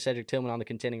Bucky Irving and Cedric Tillman on the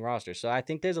contending roster. So I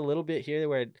think there's a little bit here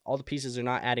where all the pieces are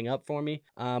not adding up for me.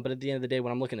 But at the end of the day,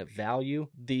 when I'm looking at value,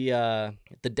 the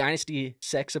dynasty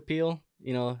sex appeal,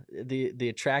 you know, the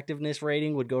attractiveness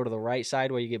rating would go to the right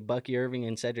side where you get Bucky Irving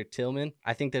and Cedric Tillman.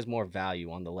 I think there's more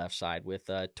value on the left side with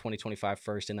 2025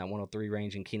 first in that 103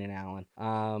 range and Keenan Allen.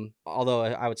 Although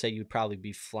I would say you'd probably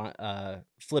be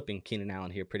flipping Keenan Allen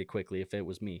here pretty quickly if it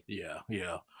was me.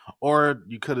 Yeah. Or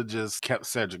you could have just kept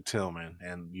Cedric Tillman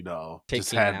and, you know, take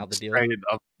just Keenan out the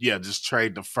deal. Just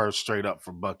trade the first straight up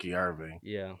for Bucky Irving.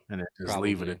 Yeah. And then just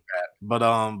leave it at that.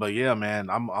 But yeah,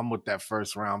 man, I'm with that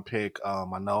first round pick. I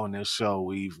know in this show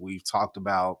we've talked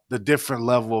about the different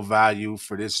level of value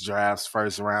for this draft's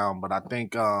first round, but I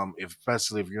think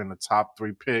especially if you're in the top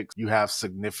 3 picks, you have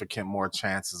significant more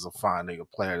chances of finding a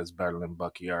player that's better than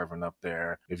Bucky Irving up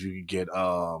there. If you could get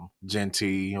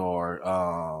Genty or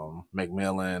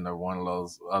McMillan or one of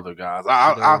those other guys.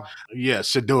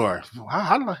 Shador.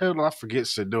 How the hell did I forget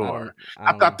Shador?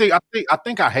 I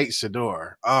think I hate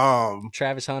Shador.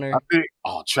 Travis Hunter.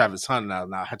 Travis Hunter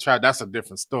now. That's a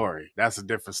different story. That's a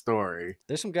different story.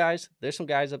 There's some guys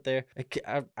up there.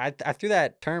 I threw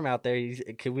that term out there.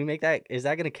 Can we make that? Is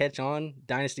that going to catch on?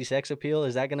 Dynasty sex appeal?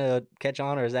 Is that going to catch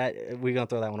on, or is that we going to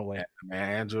throw that one away?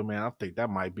 Man, Andrew, man, I think that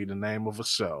might be the name of a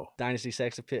show. Dynasty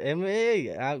sex appeal. And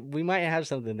hey, we might have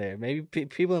something there. Maybe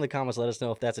people in the comments let us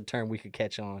know if that's a term we could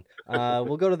catch on.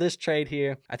 We'll go to this trade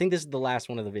here. I think this is the last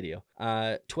one of the video.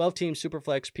 12-team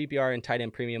Superflex, PPR, and tight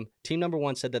end premium. Team number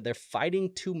 1 said that they're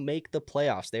fighting to make the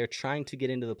playoffs. They are trying to get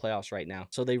into the playoffs right now.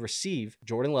 So they receive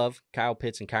Jordan Love, Kyle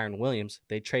Pitts, and Kyren Williams.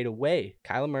 They trade away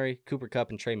Kyler Murray, Cooper Kupp,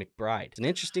 and Trey McBride. It's an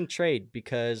interesting trade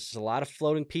because there's a lot of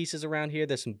floating pieces around here.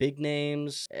 There's some big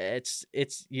names.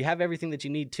 You have everything that you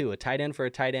need too. A tight end for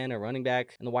a tight end, a running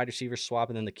back, and the wide receiver swap,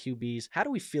 and then the QBs. How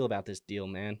do we feel about this deal,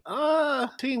 man?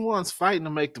 Team 1's fighting to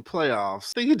make the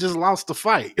playoffs. I think he just lost the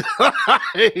fight. I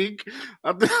think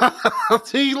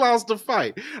he lost the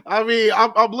fight. I mean,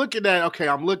 I'm looking at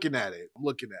it.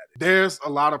 There's a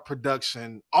lot of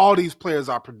production. All these players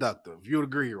are productive. You'd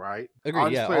agree, right?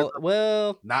 Agree, yeah.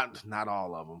 Not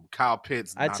all of them. Kyle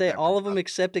Pitts. I'd say all of them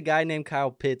except a guy named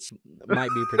Kyle Pitts might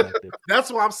be productive.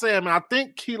 That's what I'm saying, man. I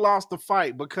think he lost the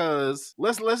fight because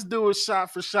let's do it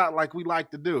shot for shot like we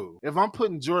like to do. If I'm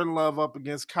putting Jordan Love up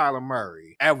against Kyler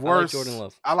Murray, at worst,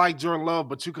 I like Jordan Love,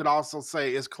 but you could also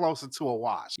say it's closer to a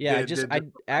wash. Yeah, I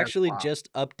actually just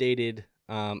updated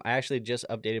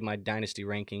my dynasty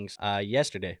rankings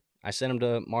yesterday. I sent him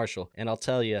to Marshall, and I'll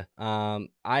tell you,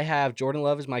 I have Jordan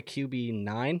Love as my QB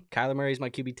 9, Kyler Murray is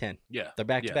my QB 10. Yeah, they're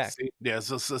back to back. Yeah,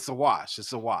 it's a wash.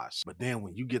 It's a wash. But then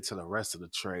when you get to the rest of the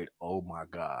trade, oh my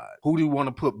God, who do you want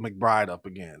to put McBride up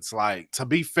against? Like, to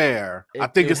be fair, I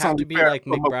think it's only fair to be like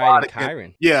McBride and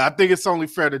Kyren. Yeah, I think it's only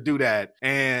fair to do that.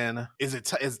 And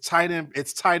it's tight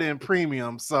end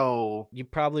premium, so you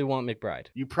probably want McBride.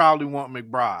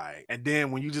 And then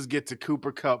when you just get to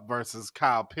Cooper Kupp versus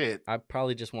Kyle Pitts, I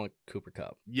probably just want Cooper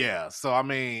Kupp. Yeah, so I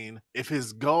mean, if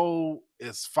his goal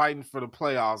is fighting for the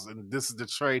playoffs and this is the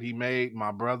trade he made,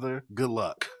 my brother, good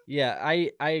luck. Yeah,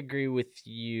 I agree with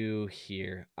you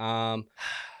here.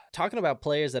 Talking about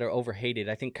players that are overhated,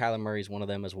 I think Kyler Murray is one of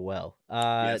them as well.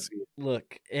 Yes.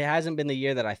 Look, it hasn't been the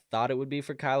year that I thought it would be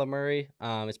for Kyler Murray.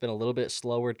 It's been a little bit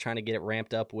slower trying to get it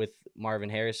ramped up with Marvin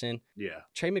Harrison. Yeah.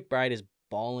 Trey McBride is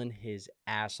balling his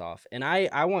ass off. And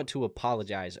I want to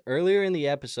apologize. Earlier in the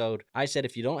episode, I said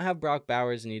if you don't have Brock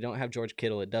Bowers and you don't have George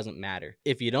Kittle, it doesn't matter.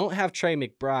 If you don't have Trey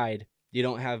McBride, you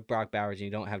don't have Brock Bowers and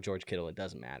you don't have George Kittle, it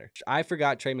doesn't matter. I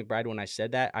forgot Trey McBride when I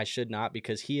said that. I should not,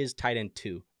 because he is tight end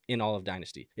 2 in all of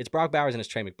Dynasty. It's Brock Bowers and it's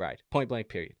Trey McBride. Point blank,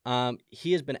 period.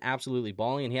 He has been absolutely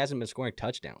balling, and he hasn't been scoring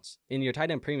touchdowns. In your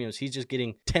tight end premiums, he's just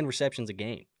getting 10 receptions a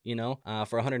game,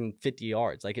 for 150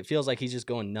 yards. Like, it feels like he's just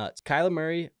going nuts. Kyler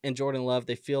Murray and Jordan Love,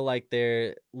 they feel like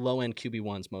they're low-end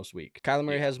QB1s most week. Kyler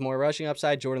Murray has more rushing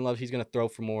upside. Jordan Love, he's going to throw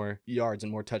for more yards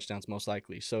and more touchdowns most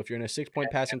likely. So if you're in a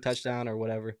 6-point passing touchdown or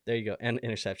whatever, there you go. And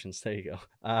interceptions, there you go.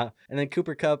 And then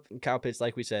Cooper Kupp and Kyle Pitts,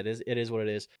 like we said, it is what it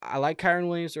is. I like Kyren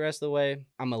Williams the rest of the way.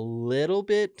 I'm a little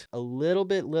bit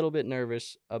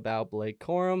nervous about Blake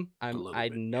Corum. I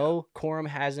know Corum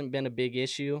hasn't been a big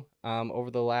issue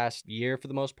over the last year for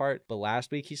the most part, but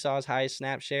last week he saw his highest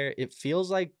snap share. It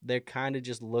feels like they're kind of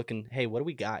just looking, hey, what do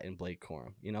we got in Blake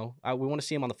Corum? We want to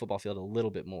see him on the football field a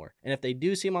little bit more. And if they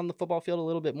do see him on the football field a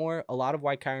little bit more, a lot of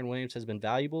why Kyren Williams has been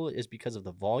valuable is because of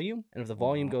the volume. And if the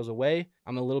volume goes away,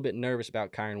 I'm a little bit nervous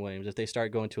about Kyren Williams if they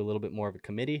start going to a little bit more of a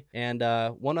committee. And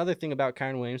one other thing about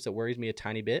Kyren Williams that worries me a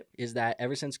tiny bit is that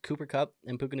ever since Cooper Kupp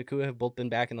and Puka Nacua have both been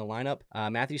back in the lineup,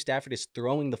 Matthew Stafford is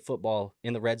throwing the football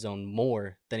in the red zone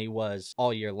more than he was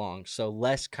all year long. So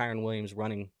less Kyren Williams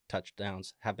running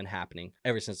touchdowns have been happening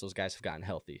ever since those guys have gotten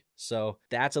healthy. So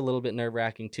that's a little bit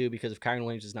nerve-wracking too, because if Kyren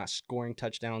Williams is not scoring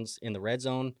touchdowns in the red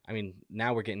zone, I mean,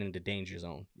 now we're getting into danger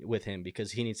zone with him,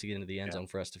 because he needs to get into the end zone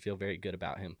for us to feel very good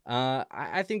about him.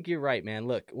 I think you're right, man.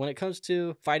 Look, when it comes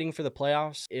to fighting for the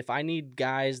playoffs, if I need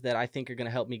guys that I think are going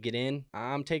to help me get in,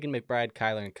 I'm taking McBride,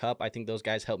 Kyler, and Kupp. I think those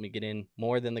guys help me get in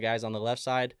more than the guys on the left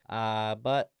side.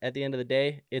 But at the end of the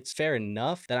day, it's fair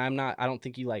enough that I don't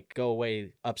think you go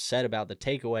away upset about the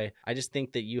takeaway. I just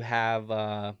think that you have,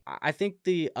 I think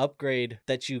the upgrade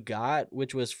that you got,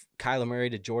 which was Kyler Murray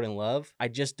to Jordan Love, I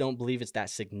just don't believe it's that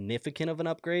significant of an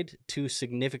upgrade to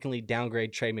significantly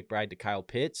downgrade Trey McBride to Kyle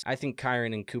Pitts. I think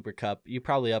Kyren and Cooper Kupp, you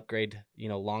probably upgrade,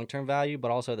 long-term value, but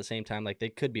also at the same time, they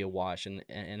could be a wash,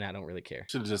 and I don't really care.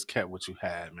 Should have just kept what you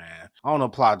had, man. I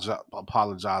want to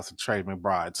apologize to Trey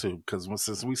McBride, too, because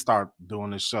since we started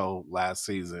doing this show last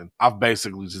season, I've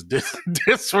basically just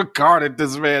disregarded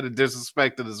this man and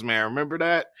disrespected this man. Remember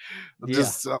that? Yeah.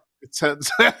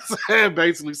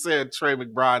 Basically said Trey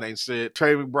McBride ain't shit.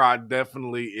 Trey McBride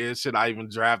definitely is shit. I even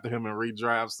drafted him in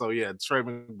redraft. So yeah, Trey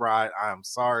McBride, I am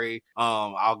sorry.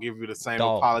 I'll give you the same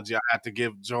Dog. apology I had to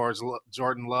give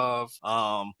Jordan Love.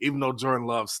 Even though Jordan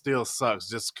Love still sucks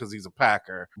just because he's a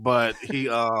Packer, but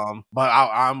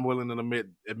I'm willing to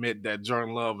admit that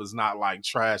Jordan Love is not like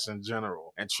trash in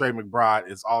general, and Trey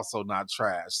McBride is also not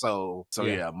trash. So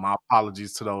yeah, my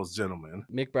apologies to those gentlemen.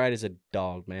 McBride is a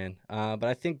dog, man. But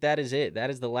I think that is it. That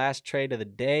is the last trade of the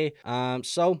day.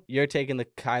 So you're taking the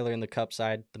Kyler and the Kupp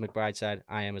side, the McBride side.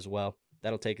 I am as well.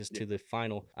 That'll take us to the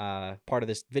final part of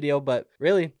this video, but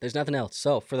really, there's nothing else.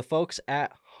 So for the folks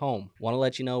at home, want to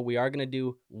let you know we are going to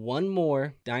do one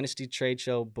more Dynasty trade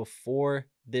show before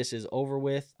this is over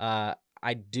with.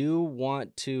 I do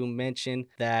want to mention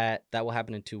that will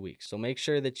happen in 2 weeks. So make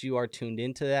sure that you are tuned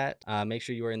into that. Make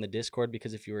sure you are in the Discord,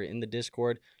 because if you are in the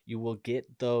Discord, you will get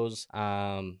those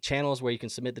channels where you can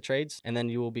submit the trades, and then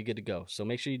you will be good to go. So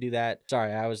make sure you do that.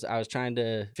 Sorry, I was trying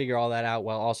to figure all that out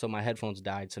while also my headphones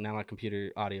died. So now my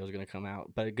computer audio is going to come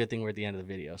out. But a good thing we're at the end of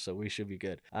the video, so we should be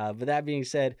good. But that being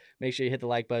said, make sure you hit the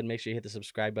like button. Make sure you hit the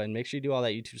subscribe button. Make sure you do all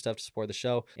that YouTube stuff to support the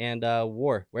show. And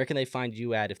War, where can they find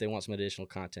you at if they want some additional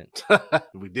content?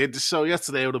 We did the show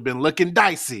yesterday. It would have been looking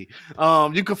dicey.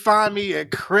 You can find me at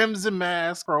Crimson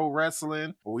Mask Pro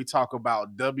Wrestling, where we talk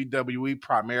about WWE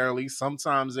primarily,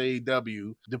 sometimes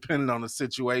AEW, depending on the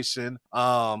situation.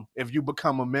 If you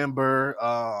become a member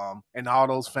and all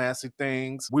those fancy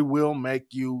things, we will make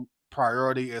you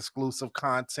priority exclusive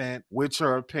content with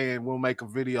your opinion. We'll make a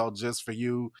video just for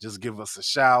you. Just give us a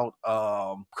shout.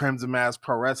 Crimson Mask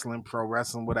Pro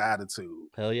Wrestling with attitude.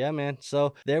 Hell yeah, man.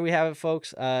 So there we have it,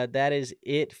 folks. That is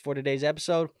it for today's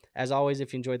episode. As always,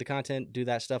 if you enjoyed the content, do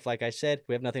that stuff like I said.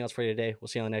 We have nothing else for you today. We'll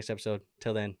see you on the next episode.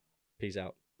 Till then, peace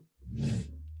out.